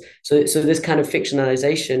backwards. So this kind of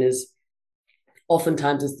fictionalization is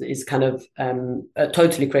oftentimes is kind of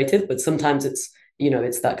totally creative, but sometimes it's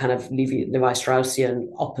that kind of Levi Straussian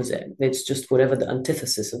opposite. It's just whatever the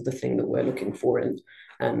antithesis of the thing that we're looking for in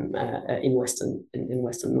Western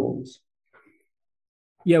norms.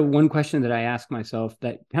 Yeah, one question that I ask myself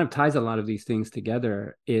that kind of ties a lot of these things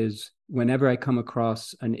together is whenever I come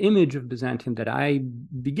across an image of Byzantium that I'm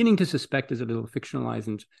beginning to suspect is a little fictionalized,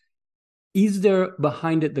 and is there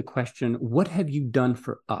behind it the question, what have you done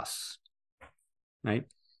for us? Right?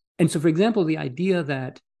 And so, for example, the idea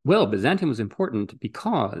that, well, Byzantium was important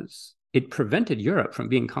because it prevented Europe from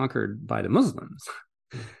being conquered by the Muslims.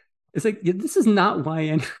 It's like, this is not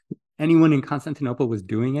why anyone in Constantinople was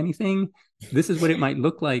doing anything. This is what it might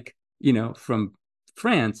look like, from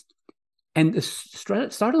France. And the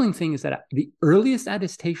startling thing is that the earliest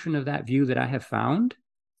attestation of that view that I have found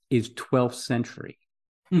is 12th century.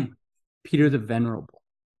 Peter the Venerable.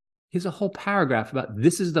 He has a whole paragraph about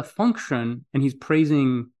this is the function, and he's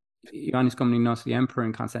praising Ioannis Komnenos, the emperor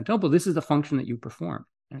in Constantinople. This is the function that you perform.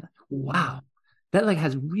 Wow. That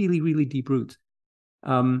has really, really deep roots.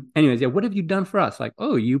 Anyways, what have you done for us?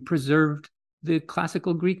 You preserved the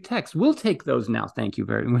classical Greek text. We'll take those now. Thank you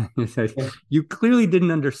very much. You clearly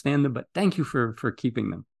didn't understand them, but thank you for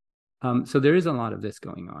keeping them. So there is a lot of this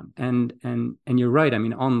going on. And you're right. I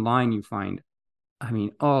mean, online you find,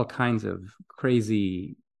 all kinds of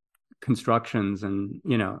crazy constructions and,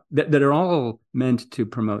 that are all meant to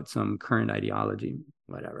promote some current ideology,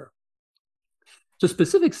 whatever. So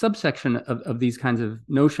specific subsection of these kinds of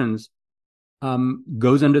notions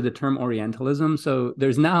goes under the term Orientalism. So there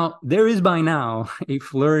is by now a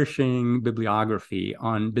flourishing bibliography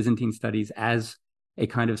on Byzantine studies as a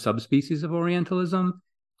kind of subspecies of Orientalism.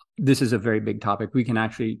 This is a very big topic. We can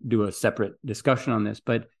actually do a separate discussion on this,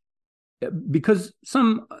 but because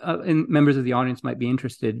some members of the audience might be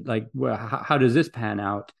interested, how does this pan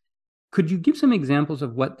out? Could you give some examples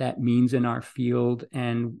of what that means in our field,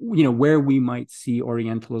 and where we might see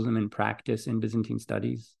Orientalism in practice in Byzantine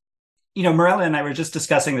studies? Mirela and I were just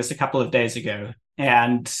discussing this a couple of days ago,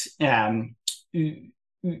 and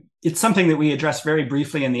it's something that we addressed very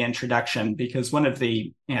briefly in the introduction, because one of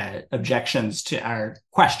the objections to our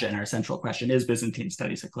central question, is Byzantine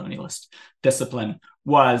studies a colonialist discipline,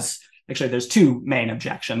 was actually, there's two main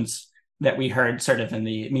objections that we heard sort of in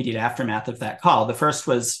the immediate aftermath of that call. The first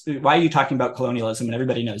was, why are you talking about colonialism? And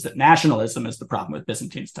everybody knows that nationalism is the problem with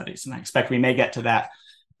Byzantine studies. And I expect we may get to that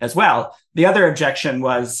as well. The other objection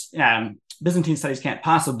was Byzantine studies can't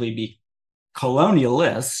possibly be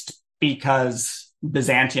colonialist because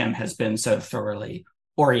Byzantium has been so thoroughly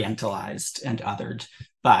orientalized and othered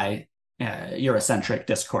by Eurocentric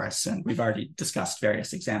discourse. And we've already discussed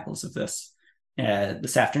various examples of this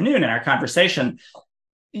afternoon in our conversation.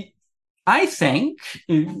 I think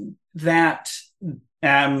that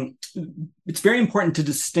it's very important to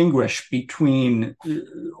distinguish between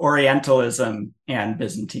Orientalism and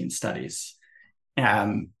Byzantine studies,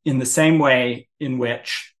 in the same way in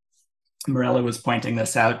which Mirela was pointing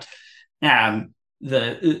this out.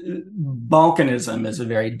 The Balkanism is a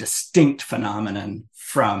very distinct phenomenon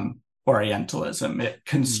from Orientalism. It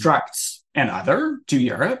constructs an other to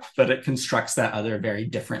Europe, but it constructs that other very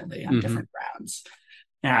differently on different grounds.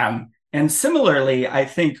 And similarly, I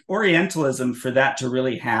think Orientalism, for that to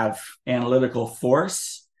really have analytical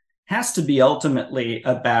force, has to be ultimately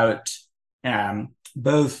about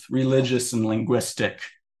both religious and linguistic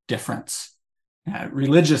difference.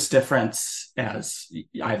 Religious difference as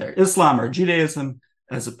either Islam or Judaism,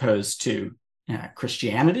 as opposed to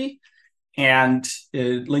Christianity, and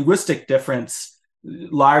linguistic difference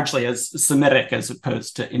largely as Semitic as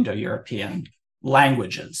opposed to Indo-European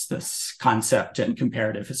languages, this concept in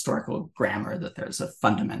comparative historical grammar that there's a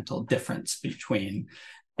fundamental difference between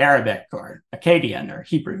Arabic or Akkadian or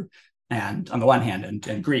Hebrew, and on the one hand,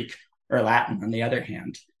 and Greek or Latin on the other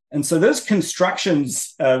hand. And so those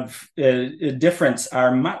constructions of difference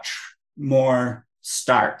are much more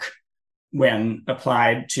stark when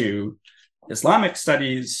applied to Islamic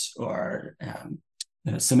studies or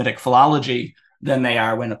Semitic philology than they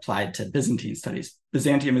are when applied to Byzantine studies.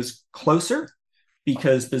 Byzantium is closer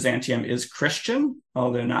because Byzantium is Christian,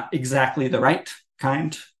 although not exactly the right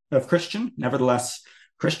kind of Christian, nevertheless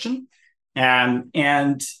Christian.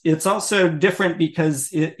 And it's also different because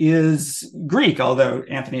it is Greek, although,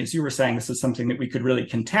 Anthony, as you were saying, this is something that we could really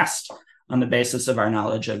contest on the basis of our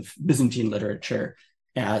knowledge of Byzantine literature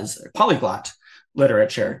as polyglot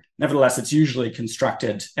literature. Nevertheless, it's usually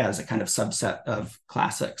constructed as a kind of subset of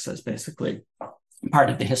classics, as basically part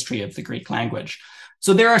of the history of the Greek language.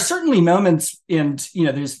 So there are certainly moments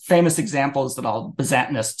there's famous examples that all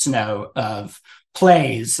Byzantinists know of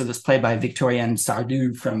plays. So this play by Victorien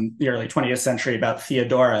Sardou from the early 20th century about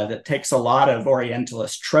Theodora that takes a lot of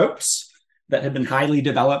Orientalist tropes that had been highly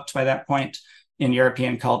developed by that point in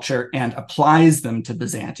European culture and applies them to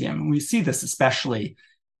Byzantium. And we see this especially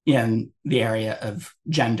in the area of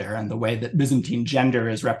gender and the way that Byzantine gender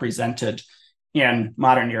is represented in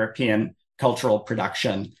modern European cultural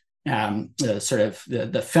production.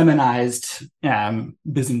 The feminized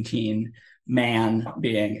Byzantine man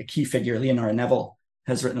being a key figure. Leonora Neville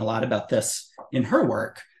has written a lot about this in her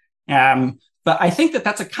work. But I think that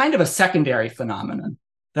that's a kind of a secondary phenomenon.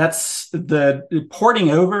 That's the porting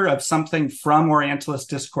over of something from Orientalist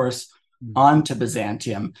discourse onto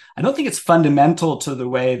Byzantium. I don't think it's fundamental to the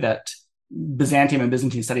way that Byzantium and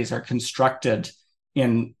Byzantine studies are constructed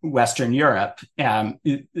in Western Europe.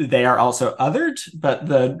 They are also othered, but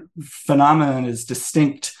the phenomenon is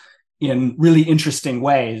distinct in really interesting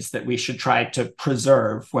ways that we should try to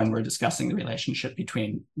preserve when we're discussing the relationship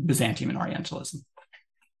between Byzantium and Orientalism.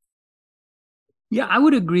 Yeah, I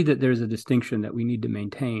would agree that there's a distinction that we need to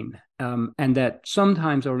maintain, and that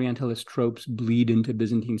sometimes Orientalist tropes bleed into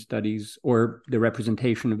Byzantine studies or the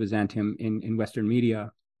representation of Byzantium in Western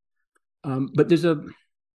media. But there's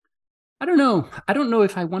I don't know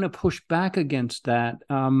if I want to push back against that.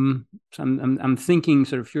 So I'm thinking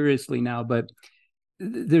sort of furiously now, but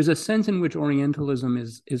there's a sense in which Orientalism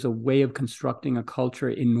is a way of constructing a culture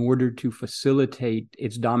in order to facilitate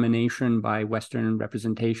its domination by Western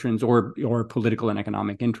representations or political and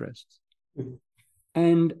economic interests. Mm-hmm.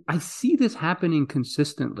 And I see this happening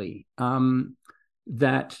consistently,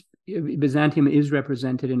 that Byzantium is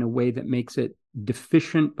represented in a way that makes it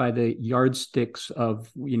deficient by the yardsticks of,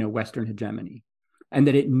 Western hegemony, and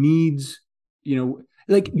that it needs,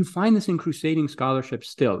 like you find this in crusading scholarship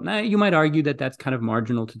still. Now, you might argue that that's kind of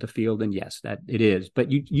marginal to the field, and yes, that it is, but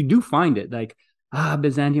you do find it like,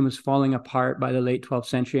 Byzantium was falling apart by the late 12th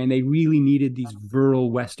century, and they really needed these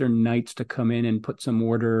virile Western knights to come in and put some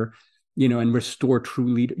order, and restore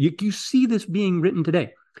true leader. You see this being written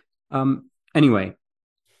today. Anyway.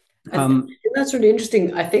 I think that's really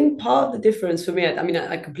interesting. I think part of the difference for me,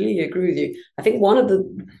 I completely agree with you. I think one of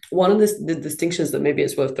the distinctions that maybe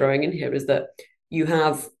it's worth throwing in here is that you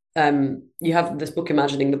have this book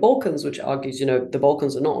Imagining the Balkans, which argues, the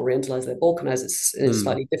Balkans are not Orientalized, they're Balkanized. It's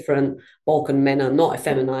slightly different. Balkan men are not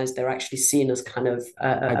effeminized. They're actually seen as kind of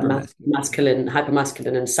masculine,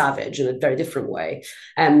 hypermasculine and savage in a very different way.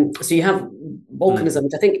 So you have Balkanism,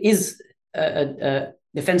 which I think is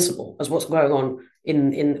defensible as what's going on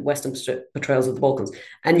in Western portrayals of the Balkans.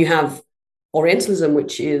 And you have Orientalism,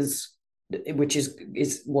 which is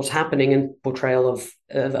what's happening in portrayal of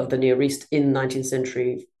the Near East in 19th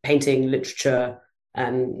century painting, literature,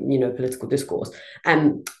 and political discourse.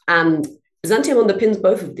 And Byzantium underpins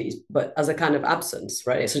both of these, but as a kind of absence,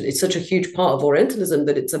 right? It's such a huge part of Orientalism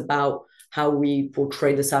that it's about how we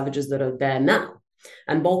portray the savages that are there now.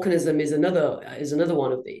 And Balkanism is another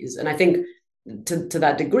one of these. And I think to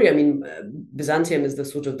that degree, Byzantium is the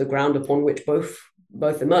sort of the ground upon which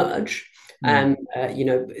both emerge.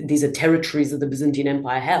 These are territories that the Byzantine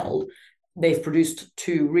Empire held. They've produced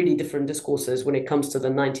two really different discourses when it comes to the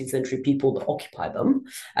 19th century people that occupy them.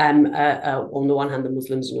 On the one hand, the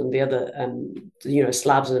Muslims, and on the other,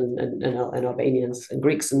 Slavs and Albanians and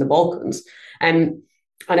Greeks in the Balkans. And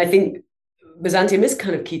I think Byzantium is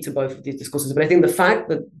kind of key to both of these discourses. But I think the fact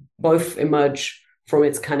that both emerge from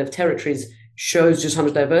its kind of territories shows just how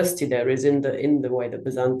much diversity there is in the way that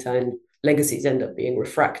Byzantine legacies end up being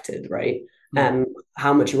refracted, right?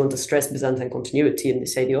 How much you want to stress Byzantine continuity in,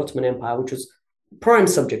 say, the Ottoman Empire, which was prime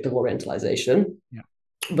subject of Orientalization,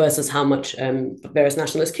 versus how much various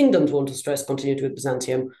nationalist kingdoms want to stress continuity with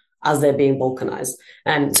Byzantium, as they're being balkanized.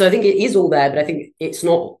 And so I think it is all there, but I think it's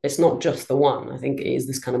not just the one. I think it is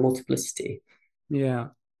this kind of multiplicity. Yeah.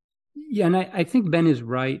 Yeah, and I think Ben is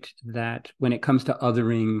right that when it comes to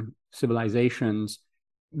othering civilizations,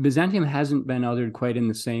 Byzantium hasn't been othered quite in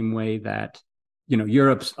the same way that,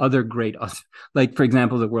 Europe's other great, like, for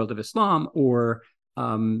example, the world of Islam or,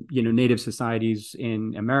 native societies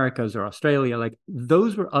in Americas or Australia, like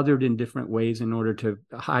those were othered in different ways in order to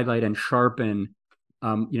highlight and sharpen,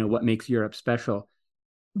 what makes Europe special.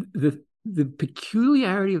 The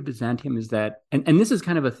peculiarity of Byzantium is that, and this is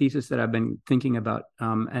kind of a thesis that I've been thinking about,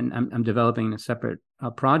 and I'm developing in a separate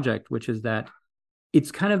project, which is that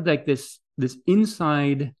it's kind of like this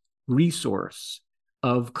inside resource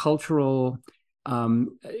of cultural,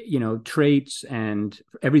 traits and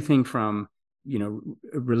everything from,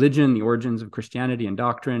 religion, the origins of Christianity and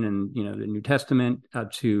doctrine, and the New Testament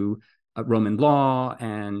to Roman law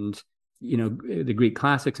and the Greek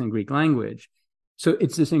classics and Greek language. So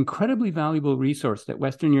it's this incredibly valuable resource that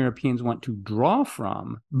Western Europeans want to draw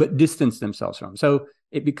from, but distance themselves from. So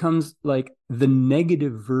it becomes like the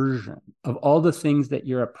negative version of all the things that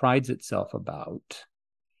Europe prides itself about.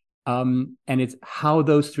 And it's how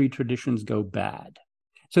those three traditions go bad.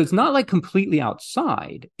 So it's not like completely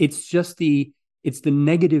outside. It's just it's the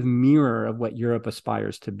negative mirror of what Europe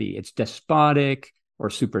aspires to be. It's despotic or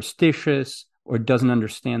superstitious or doesn't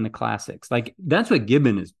understand the classics. Like that's what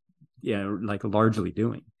Gibbon is like largely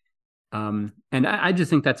doing. And I just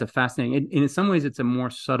think that's a fascinating, in some ways, it's a more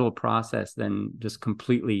subtle process than just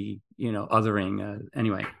completely, othering.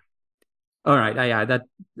 Anyway. All right.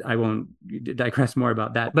 I won't digress more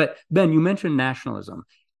about that. But Ben, you mentioned nationalism.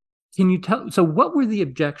 Can you so what were the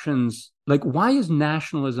objections? Like, why is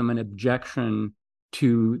nationalism an objection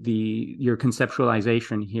to your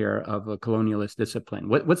conceptualization here of a colonialist discipline?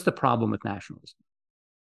 What's the problem with nationalism?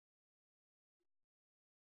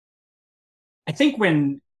 I think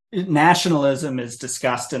when nationalism is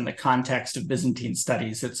discussed in the context of Byzantine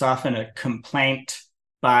studies, it's often a complaint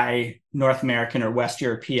by North American or West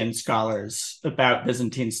European scholars about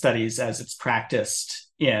Byzantine studies as it's practiced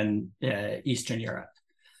in Eastern Europe.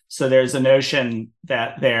 So there's a notion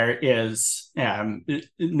that there is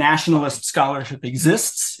nationalist scholarship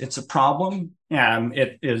exists. It's a problem.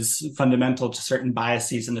 It is fundamental to certain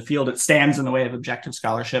biases in the field. It stands in the way of objective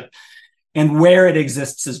scholarship. And where it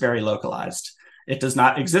exists is very localized. It does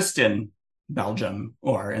not exist in Belgium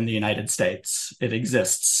or in the United States. It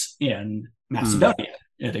exists in Macedonia.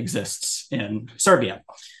 It exists in Serbia.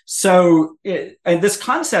 So and this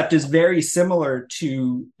concept is very similar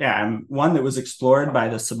to one that was explored by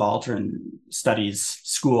the Subaltern Studies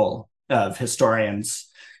school of historians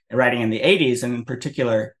writing in the 80s, and in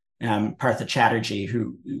particular, Partha Chatterjee,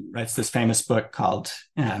 who writes this famous book called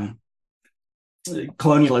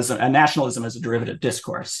Colonialism and Nationalism as a Derivative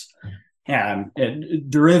Discourse, a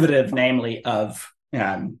derivative, namely, of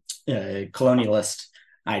colonialist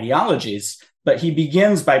ideologies. But he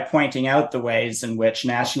begins by pointing out the ways in which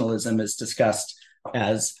nationalism is discussed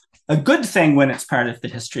as a good thing when it's part of the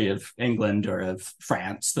history of England or of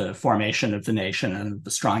France. The formation of the nation and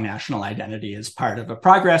the strong national identity is part of a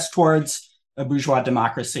progress towards a bourgeois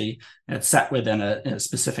democracy. It's set within a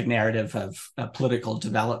specific narrative of political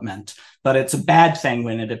development. But it's a bad thing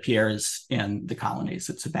when it appears in the colonies.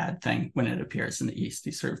 It's a bad thing when it appears in the East.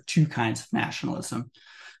 These sort of two kinds of nationalism.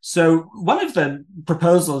 So one of the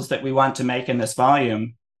proposals that we want to make in this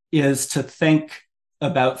volume is to think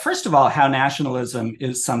about, first of all, how nationalism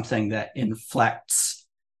is something that inflects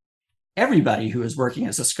everybody who is working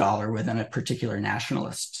as a scholar within a particular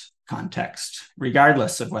nationalist context,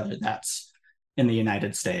 regardless of whether that's in the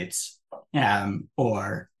United States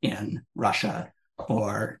or in Russia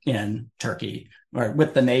or in Turkey, or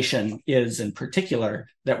what the nation is in particular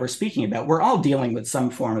that we're speaking about. We're all dealing with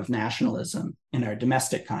some form of nationalism in our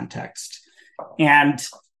domestic context. And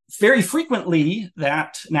very frequently,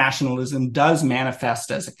 that nationalism does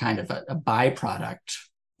manifest as a kind of a byproduct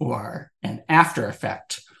or an after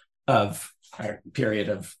effect of a period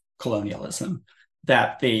of colonialism,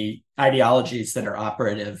 that the ideologies that are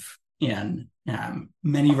operative in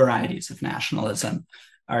many varieties of nationalism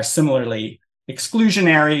are similarly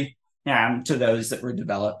exclusionary to those that were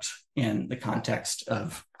developed in the context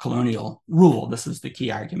of colonial rule. This is the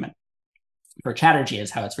key argument for Chatterjee,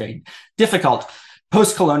 is how it's very difficult.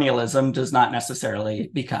 Post-colonialism does not necessarily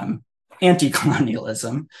become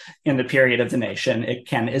anti-colonialism in the period of the nation. It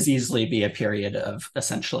can as easily be a period of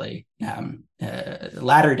essentially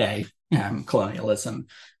latter-day colonialism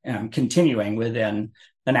continuing within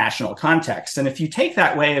a national context. And if you take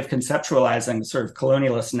that way of conceptualizing the sort of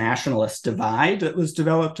colonialist nationalist divide that was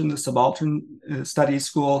developed in the subaltern studies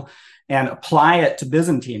school and apply it to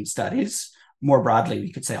Byzantine studies, more broadly,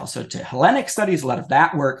 we could say also to Hellenic studies, a lot of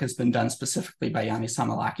that work has been done specifically by Yannis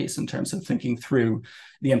Samalakis in terms of thinking through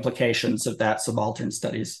the implications of that subaltern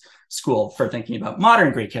studies school for thinking about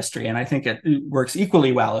modern Greek history. And I think it works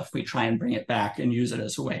equally well if we try and bring it back and use it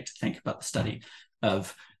as a way to think about the study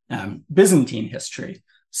of Byzantine history.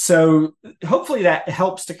 So hopefully that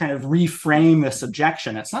helps to kind of reframe this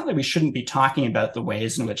objection. It's not that we shouldn't be talking about the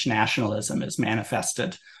ways in which nationalism is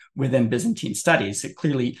manifested within Byzantine studies. It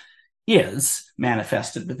clearly is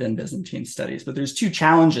manifested within Byzantine studies, but there's two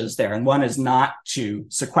challenges there. And one is not to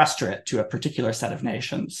sequester it to a particular set of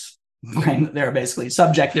nations. There are basically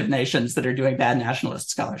subjective nations that are doing bad nationalist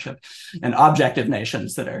scholarship and objective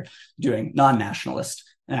nations that are doing non-nationalist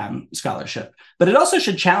scholarship. But it also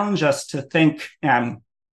should challenge us to think, and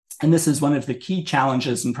this is one of the key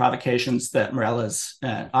challenges and provocations that Mirela's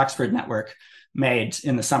Oxford network made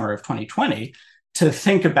in the summer of 2020, to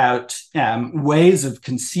think about ways of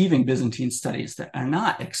conceiving Byzantine studies that are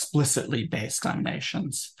not explicitly based on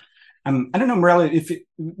nations. I don't know, Mirela,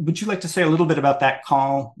 would you like to say a little bit about that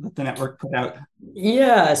call that the network put out?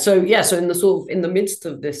 So in the midst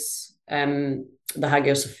of this, the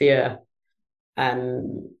Hagia Sophia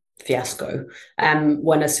fiasco,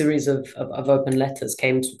 when a series of open letters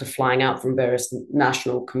came sort of flying out from various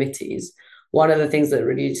national committees, one of the things that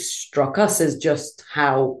really struck us is just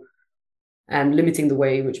how limiting the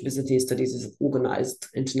way in which Byzantine studies is organized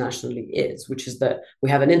internationally is, which is that we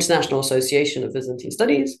have an International Association of Byzantine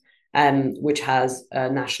Studies, which has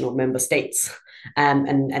national member states,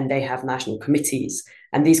 and they have national committees.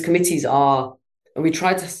 And these committees are, and we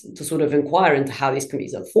try to sort of inquire into how these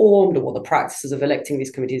committees are formed and what the practices of electing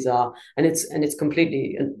these committees are, and it's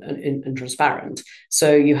completely transparent.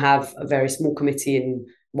 So you have a very small committee in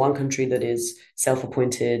one country that is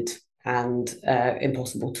self-appointed and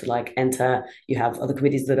impossible to enter. You have other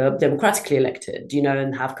committees that are democratically elected,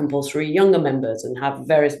 and have compulsory younger members and have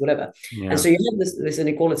various whatever. Yeah. And so you have this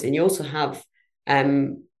inequality, and you also have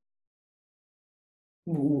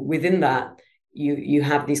within that you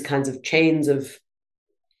have these kinds of chains of,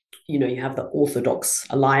 you have the Orthodox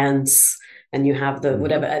Alliance and you have the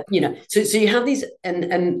whatever, so you have these,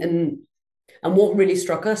 and what really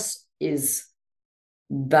struck us is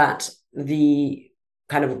that the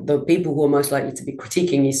kind of the people who are most likely to be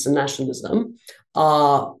critiquing Eastern nationalism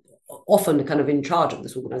are often kind of in charge of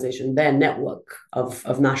this organization. Their network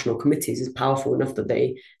of national committees is powerful enough that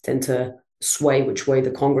they tend to sway which way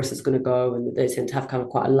the Congress is going to go, and they tend to have kind of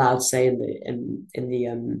quite a loud say in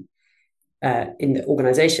the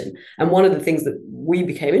organization. And one of the things that we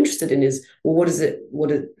became interested in is, well,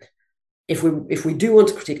 if we do want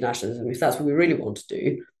to critique nationalism, if that's what we really want to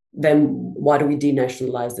do, then why do we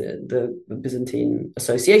denationalize the Byzantine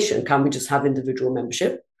Association? Can't we just have individual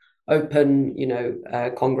membership, open,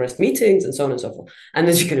 Congress meetings, and so on and so forth? And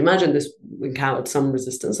as you can imagine, this encountered some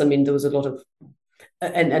resistance. I mean, there was a lot of,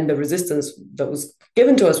 and the resistance that was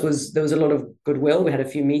given to us there was a lot of goodwill. We had a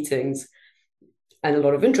few meetings and a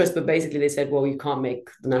lot of interest, but basically they said, well, you can't make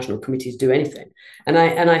the national committees do anything. And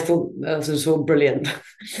I thought that was a sort of brilliant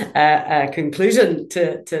conclusion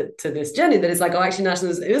to this journey, that it's like, oh, actually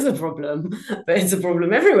nationalism is a problem, but it's a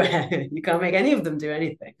problem everywhere. You can't make any of them do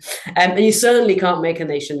anything. And you certainly can't make a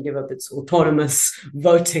nation give up its autonomous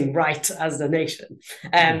voting right as a nation.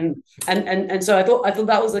 And so I thought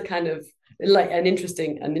that was a kind of like an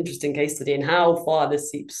interesting case study in how far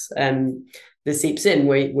this seeps in,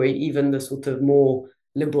 where even the sort of more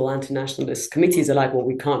liberal anti-nationalist committees are like, well,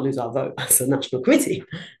 we can't lose our vote as a national committee.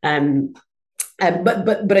 But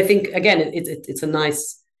I think, again, it's a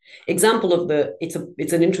nice example of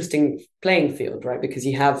it's an interesting playing field, right? Because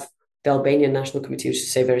you have the Albanian National Committee, which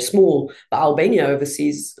is, say, very small, but Albania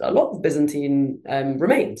oversees a lot of Byzantine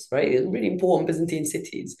remains, right? Really important Byzantine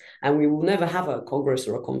cities. And we will never have a congress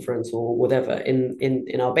or a conference or whatever in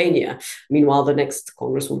Albania. Meanwhile, the next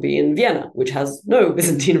congress will be in Vienna, which has no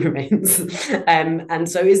Byzantine remains. And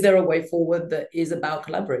so is there a way forward that is about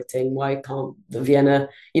collaborating? Why can't the Vienna,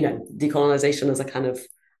 decolonization as a kind of,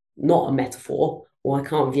 not a metaphor, why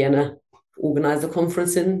can't Vienna organize a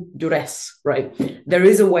conference in duress, right? There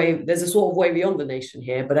is a way, there's a sort of way beyond the nation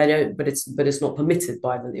here, but it's not permitted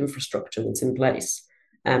by the infrastructure that's in place.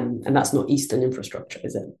 And that's not Eastern infrastructure,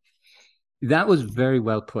 is it? That was very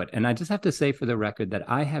well put. And I just have to say for the record that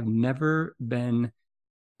I have never been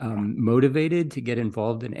motivated to get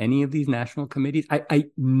involved in any of these national committees. I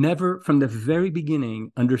never, from the very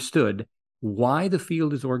beginning, understood why the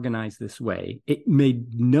field is organized this way. It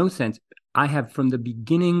made no sense. I have from the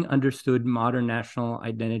beginning understood modern national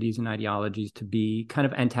identities and ideologies to be kind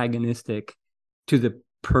of antagonistic to the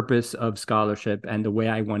purpose of scholarship and the way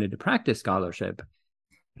I wanted to practice scholarship.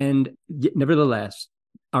 And nevertheless,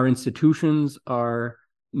 our institutions are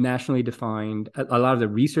nationally defined. A lot of the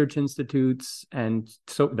research institutes and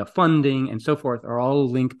so the funding and so forth are all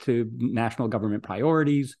linked to national government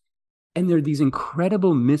priorities. And there are these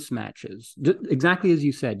incredible mismatches. Exactly as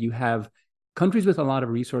you said, you have countries with a lot of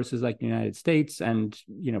resources like the United States and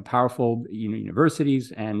powerful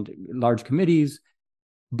universities and large committees,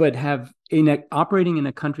 but have operating in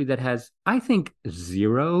a country that has, I think,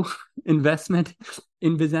 zero investment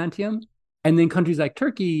in Byzantium. And then countries like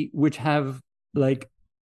Turkey, which have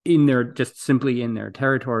in their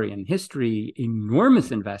territory and history,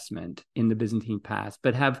 enormous investment in the Byzantine past,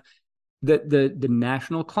 but have the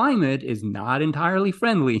national climate is not entirely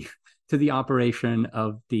friendly to the operation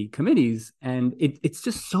of the committees. And it's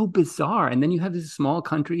just so bizarre. And then you have these small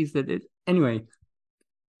countries anyway,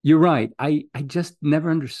 you're right. I just never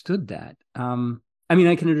understood that. I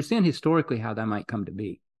can understand historically how that might come to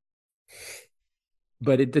be,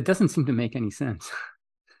 but it doesn't seem to make any sense.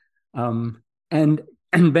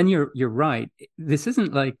 And Ben, you're right. This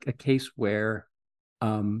isn't like a case where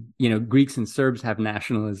Greeks and Serbs have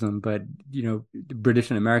nationalism, but British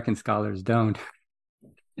and American scholars don't.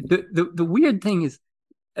 The weird thing is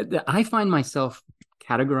that I find myself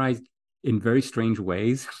categorized in very strange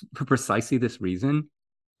ways for precisely this reason.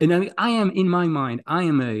 And I am, in my mind, I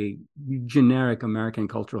am a generic American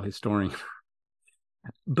cultural historian,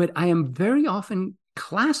 but I am very often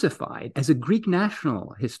classified as a Greek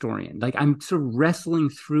national historian. Like I'm sort of wrestling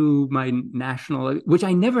through my national, which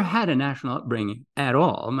I never had a national upbringing at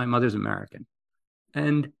all. My mother's American.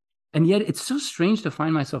 And yet it's so strange to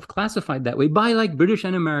find myself classified that way by British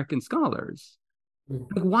and American scholars.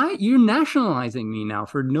 Like, why you're nationalizing me now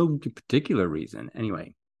for no particular reason?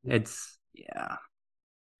 Anyway, yeah.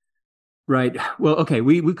 Right. Well, okay.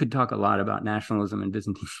 We could talk a lot about nationalism and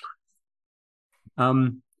Byzantine.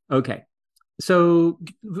 Okay. So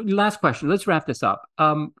last question, let's wrap this up.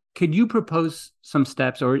 Could you propose some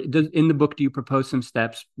steps, or in the book, do you propose some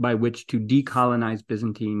steps by which to decolonize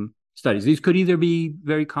Byzantine studies? These could either be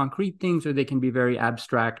very concrete things, or they can be very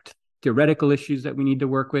abstract, theoretical issues that we need to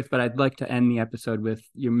work with. But I'd like to end the episode with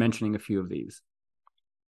you mentioning a few of these.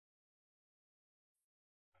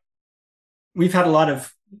 We've had a lot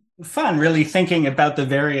of fun really thinking about the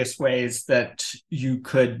various ways that you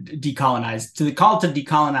could decolonize. The call to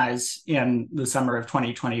decolonize in the summer of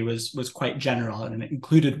 2020 was quite general, and it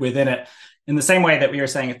included within it, in the same way that we were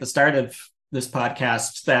saying at the start of this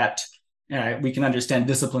podcast, that we can understand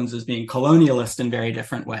disciplines as being colonialist in very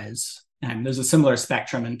different ways. And there's a similar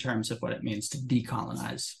spectrum in terms of what it means to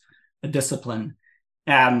decolonize a discipline.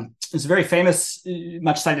 There's a very famous,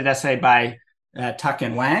 much cited essay by Tuck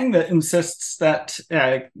and Wang that insists that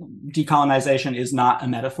decolonization is not a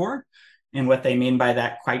metaphor. And what they mean by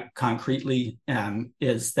that quite concretely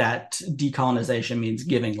is that decolonization means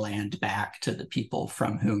giving land back to the people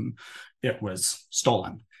from whom it was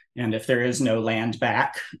stolen. And if there is no land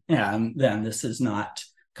back, then this is not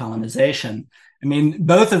colonization.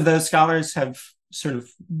 Both of those scholars have sort of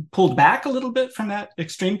pulled back a little bit from that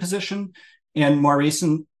extreme position. In more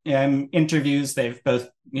recent interviews, they've both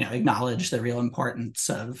acknowledged the real importance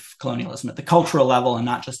of colonialism at the cultural level and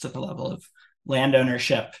not just at the level of land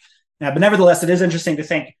ownership. But nevertheless, it is interesting to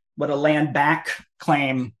think what a land back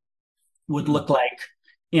claim would look like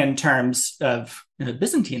in terms of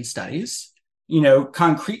Byzantine studies.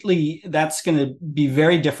 Concretely, that's going to be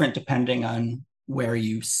very different depending on where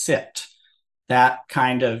you sit. That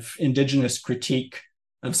kind of indigenous critique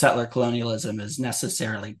of settler colonialism is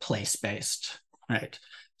necessarily place-based, right?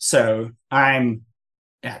 So I'm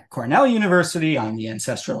at Cornell University on the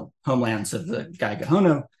ancestral homelands of the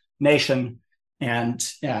Gaigahono Nation, and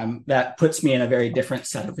that puts me in a very different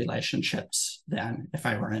set of relationships than if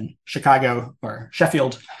I were in Chicago or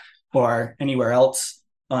Sheffield or anywhere else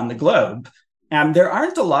on the globe. There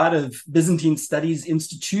aren't a lot of Byzantine studies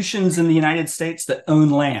institutions in the United States that own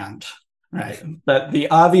land, right? But the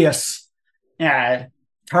obvious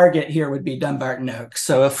target here would be Dumbarton Oaks.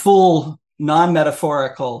 So a full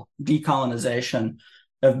non-metaphorical decolonization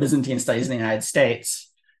of Byzantine studies in the United States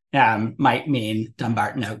might mean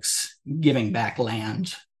Dumbarton Oaks giving back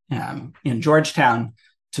land in Georgetown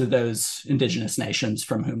to those indigenous nations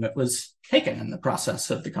from whom it was taken in the process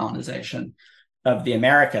of the colonization of the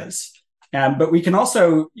Americas. But we can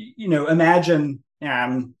also, imagine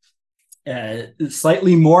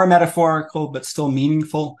slightly more metaphorical but still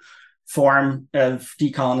meaningful form of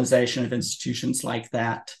decolonization of institutions like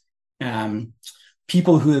that.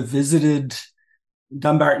 People who have visited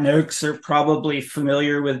Dumbarton Oaks are probably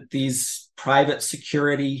familiar with these private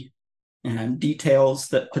security details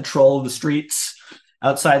that patrol the streets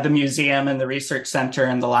outside the museum and the research center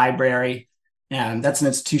and the library. And that's an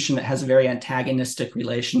institution that has a very antagonistic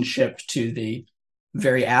relationship to the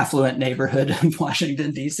very affluent neighborhood of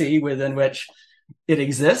Washington, D.C., within which it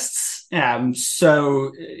exists.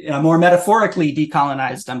 So more metaphorically,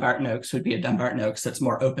 decolonized Dumbarton Oaks would be a Dumbarton Oaks that's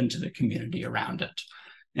more open to the community around it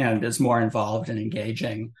and is more involved in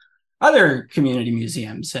engaging other community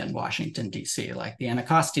museums in Washington, D.C., like the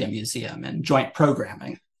Anacostia Museum and joint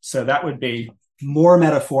programming. So that would be more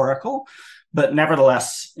metaphorical, but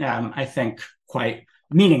nevertheless, I think quite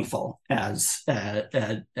meaningful as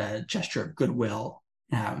a gesture of goodwill,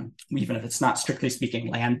 even if it's not strictly speaking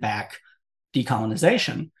land back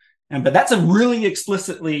decolonization. But that's a really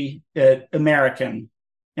explicitly American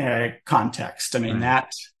context. I mean,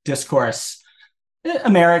 that discourse,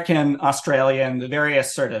 American, Australian, the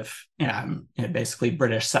various sort of basically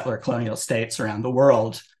British settler colonial states around the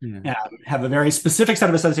world have a very specific set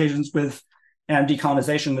of associations with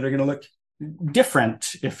decolonization that are going to look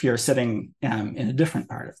different if you're sitting in a different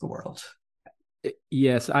part of the world.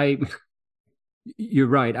 Yes, you're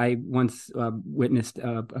right. I once witnessed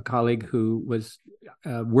a colleague who was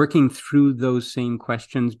working through those same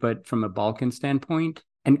questions, but from a Balkan standpoint,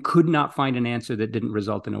 and could not find an answer that didn't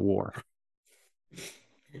result in a war.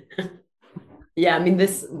 Yeah, I mean, at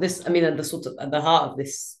the heart of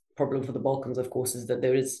this problem for the Balkans, of course, is that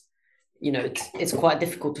there is, it's quite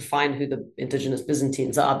difficult to find who the indigenous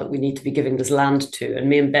Byzantines are that we need to be giving this land to. And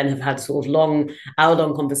me and Ben have had sort of long,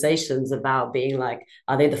 hour-long conversations about being like,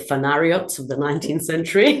 are they the Phanariots of the 19th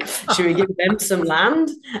century? Should we give them some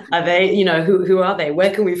land? Are they, who are they?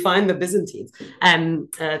 Where can we find the Byzantines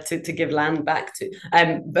to give land back to?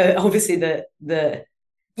 But obviously the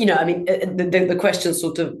question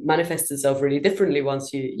sort of manifests itself really differently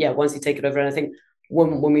once you take it over. And I think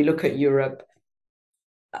when we look at Europe,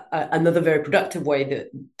 another very productive way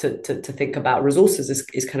to think about resources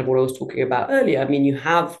is kind of what I was talking about earlier. I mean, you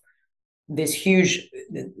have this huge,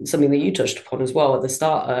 something that you touched upon as well at the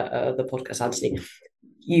start of the podcast, Anthony.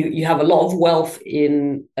 You have a lot of wealth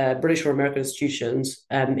in British or American institutions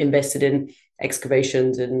invested in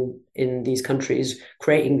excavations in these countries,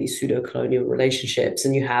 creating these pseudo-colonial relationships.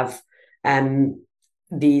 And you have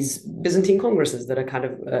these Byzantine congresses that are kind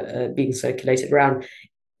of being circulated around.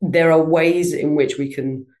 There are ways in which we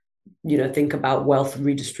can, think about wealth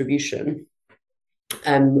redistribution,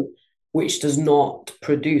 which does not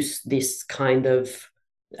produce this kind of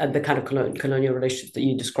the kind of colonial relationships that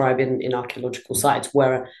you describe in archaeological sites,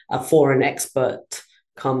 where a foreign expert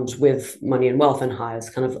comes with money and wealth and hires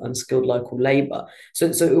kind of unskilled local labor. So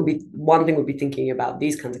it would be one thing would be thinking about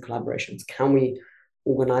these kinds of collaborations. Can we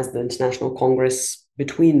organize the International Congress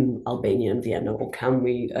between Albania and Vienna, or can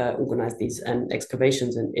we organize these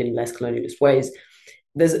excavations in less colonialist ways?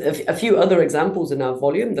 There's a few other examples in our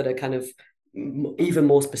volume that are kind of even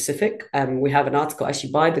more specific. We have an article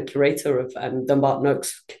actually by the curator of Dumbarton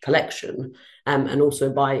Oaks collection, and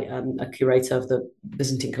also by a curator of the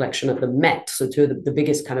Byzantine collection at the Met, so two of the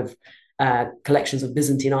biggest kind of collections of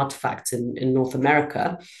Byzantine artifacts in North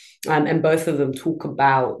America. And both of them talk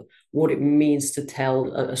about what it means to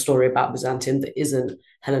tell a story about Byzantium that isn't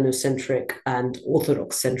Hellenocentric and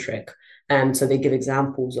Orthodox-centric. So they give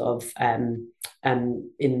examples of, in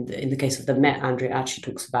the case of the Met, Andrea actually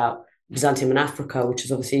talks about Byzantium in Africa, which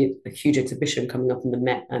is obviously a huge exhibition coming up in the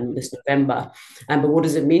Met this November. But what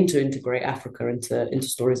does it mean to integrate Africa into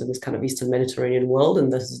stories of this kind of Eastern Mediterranean world,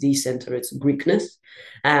 and thus decenter its Greekness?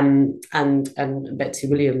 And Betsy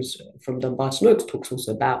Williams from Dumbarton Oaks talks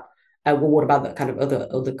also about what about the kind of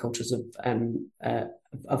other cultures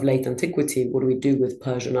of late antiquity? What do we do with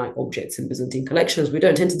Persianite objects in Byzantine collections? We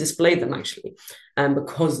don't tend to display them actually,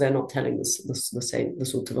 because they're not telling the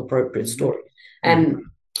sort of appropriate story.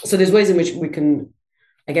 So there's ways in which we can,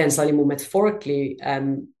 again, slightly more metaphorically,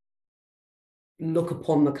 look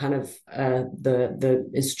upon the kind of the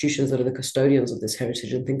institutions that are the custodians of this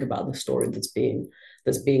heritage and think about the story that's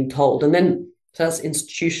being told. And then so that's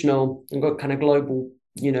institutional. We've got kind of global,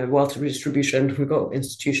 wealth redistribution. We've got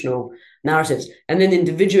institutional narratives, and then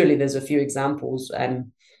individually, there's a few examples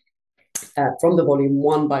from the volume.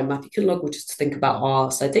 One by Matthew Kinloch, which is to think about our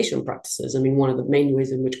citation practices. I mean, one of the main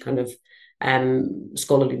ways in which kind of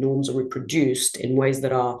scholarly norms are reproduced in ways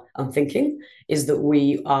that are unthinking is that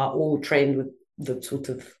we are all trained with the sort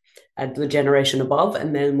of the generation above,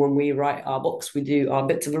 and then when we write our books, we do our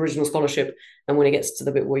bits of original scholarship, and when it gets to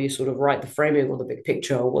the bit where you sort of write the framing or the big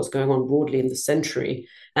picture or what's going on broadly in the century,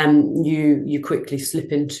 you quickly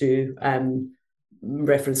slip into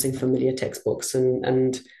referencing familiar textbooks,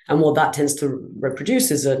 and what that tends to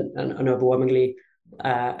reproduce is an overwhelmingly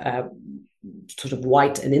sort of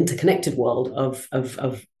white and interconnected world of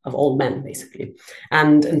old men, basically,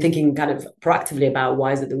 and thinking kind of proactively about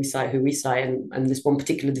why is it that we cite who we cite, and this one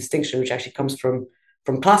particular distinction, which actually comes from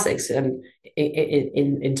classics, and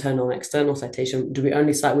in internal and external citation. Do we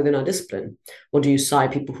only cite within our discipline, or do you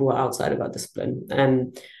cite people who are outside of our discipline?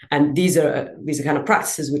 And these are kind of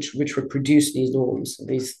practices which reproduce these norms,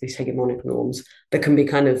 these hegemonic norms that can be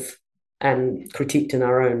kind of critiqued in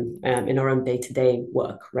our own day-to-day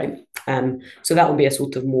work, right? So that would be a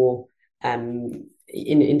sort of more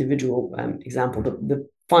individual example. But the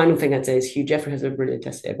final thing I'd say is Hugh Jeffrey has a brilliant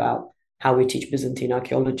essay about how we teach Byzantine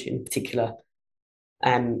archaeology in particular.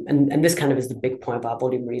 And this kind of is the big point about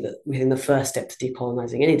volume really, that we think the first step to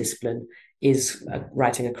decolonizing any discipline is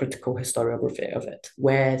writing a critical historiography of it.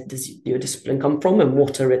 Where does your discipline come from, and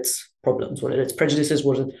what are its problems? What are its prejudices?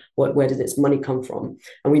 Where did its money come from?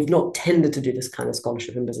 And we've not tended to do this kind of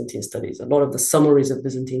scholarship in Byzantine studies. A lot of the summaries of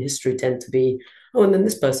Byzantine history tend to be, oh, and then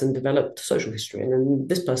this person developed social history, and then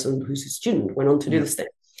this person who's a student went on to do this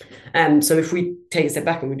thing. So if we take a step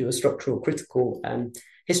back and we do a structural, critical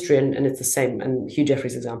history, and it's the same. And Hugh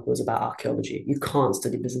Jeffrey's example is about archaeology. You can't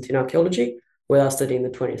study Byzantine archaeology without studying the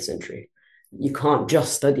 20th century. You can't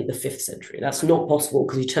just study the 5th century. That's not possible,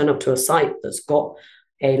 because you turn up to a site that's got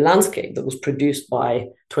a landscape that was produced by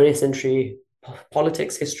 20th century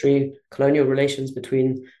politics, history, colonial relations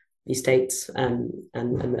between the states and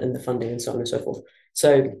the funding and so on and so forth.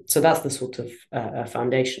 So that's the sort of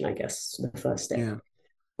foundation, I guess, the first step. Yeah.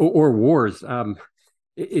 Or wars.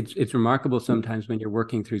 It's remarkable sometimes when you're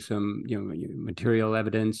working through some material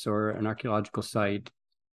evidence or an archaeological site,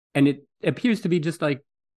 and it appears to be just like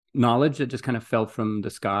knowledge that just kind of fell from the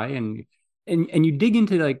sky, and you dig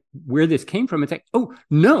into like where this came from. It's like, oh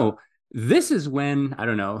no, this is when, I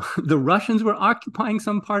don't know, the Russians were occupying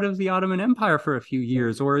some part of the Ottoman Empire for a few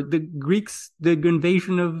years, or the Greeks, the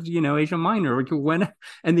invasion of Asia Minor, or when,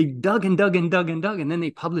 and they dug and dug and dug and dug, and then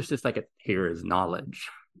they published this like here is knowledge.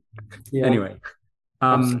 Yeah. Anyway.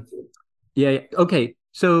 Yeah. Okay.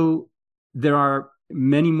 So there are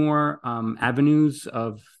many more avenues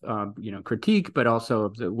of critique, but also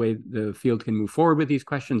of the way the field can move forward with these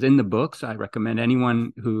questions in the books. I recommend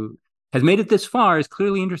anyone who has made it this far is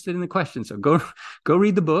clearly interested in the question. So go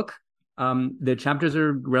read the book. The chapters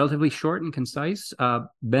are relatively short and concise. Ben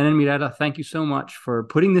and Mirela, thank you so much for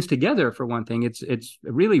putting this together. For one thing, it's a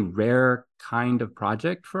really rare kind of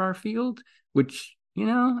project for our field, which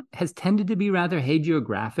has tended to be rather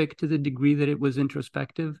hagiographic to the degree that it was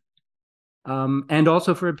introspective, and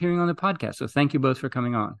also for appearing on the podcast. So thank you both for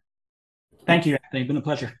coming on. Thank you, Anthony. It's been a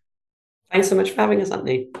pleasure. Thanks so much for having us,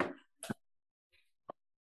 Anthony.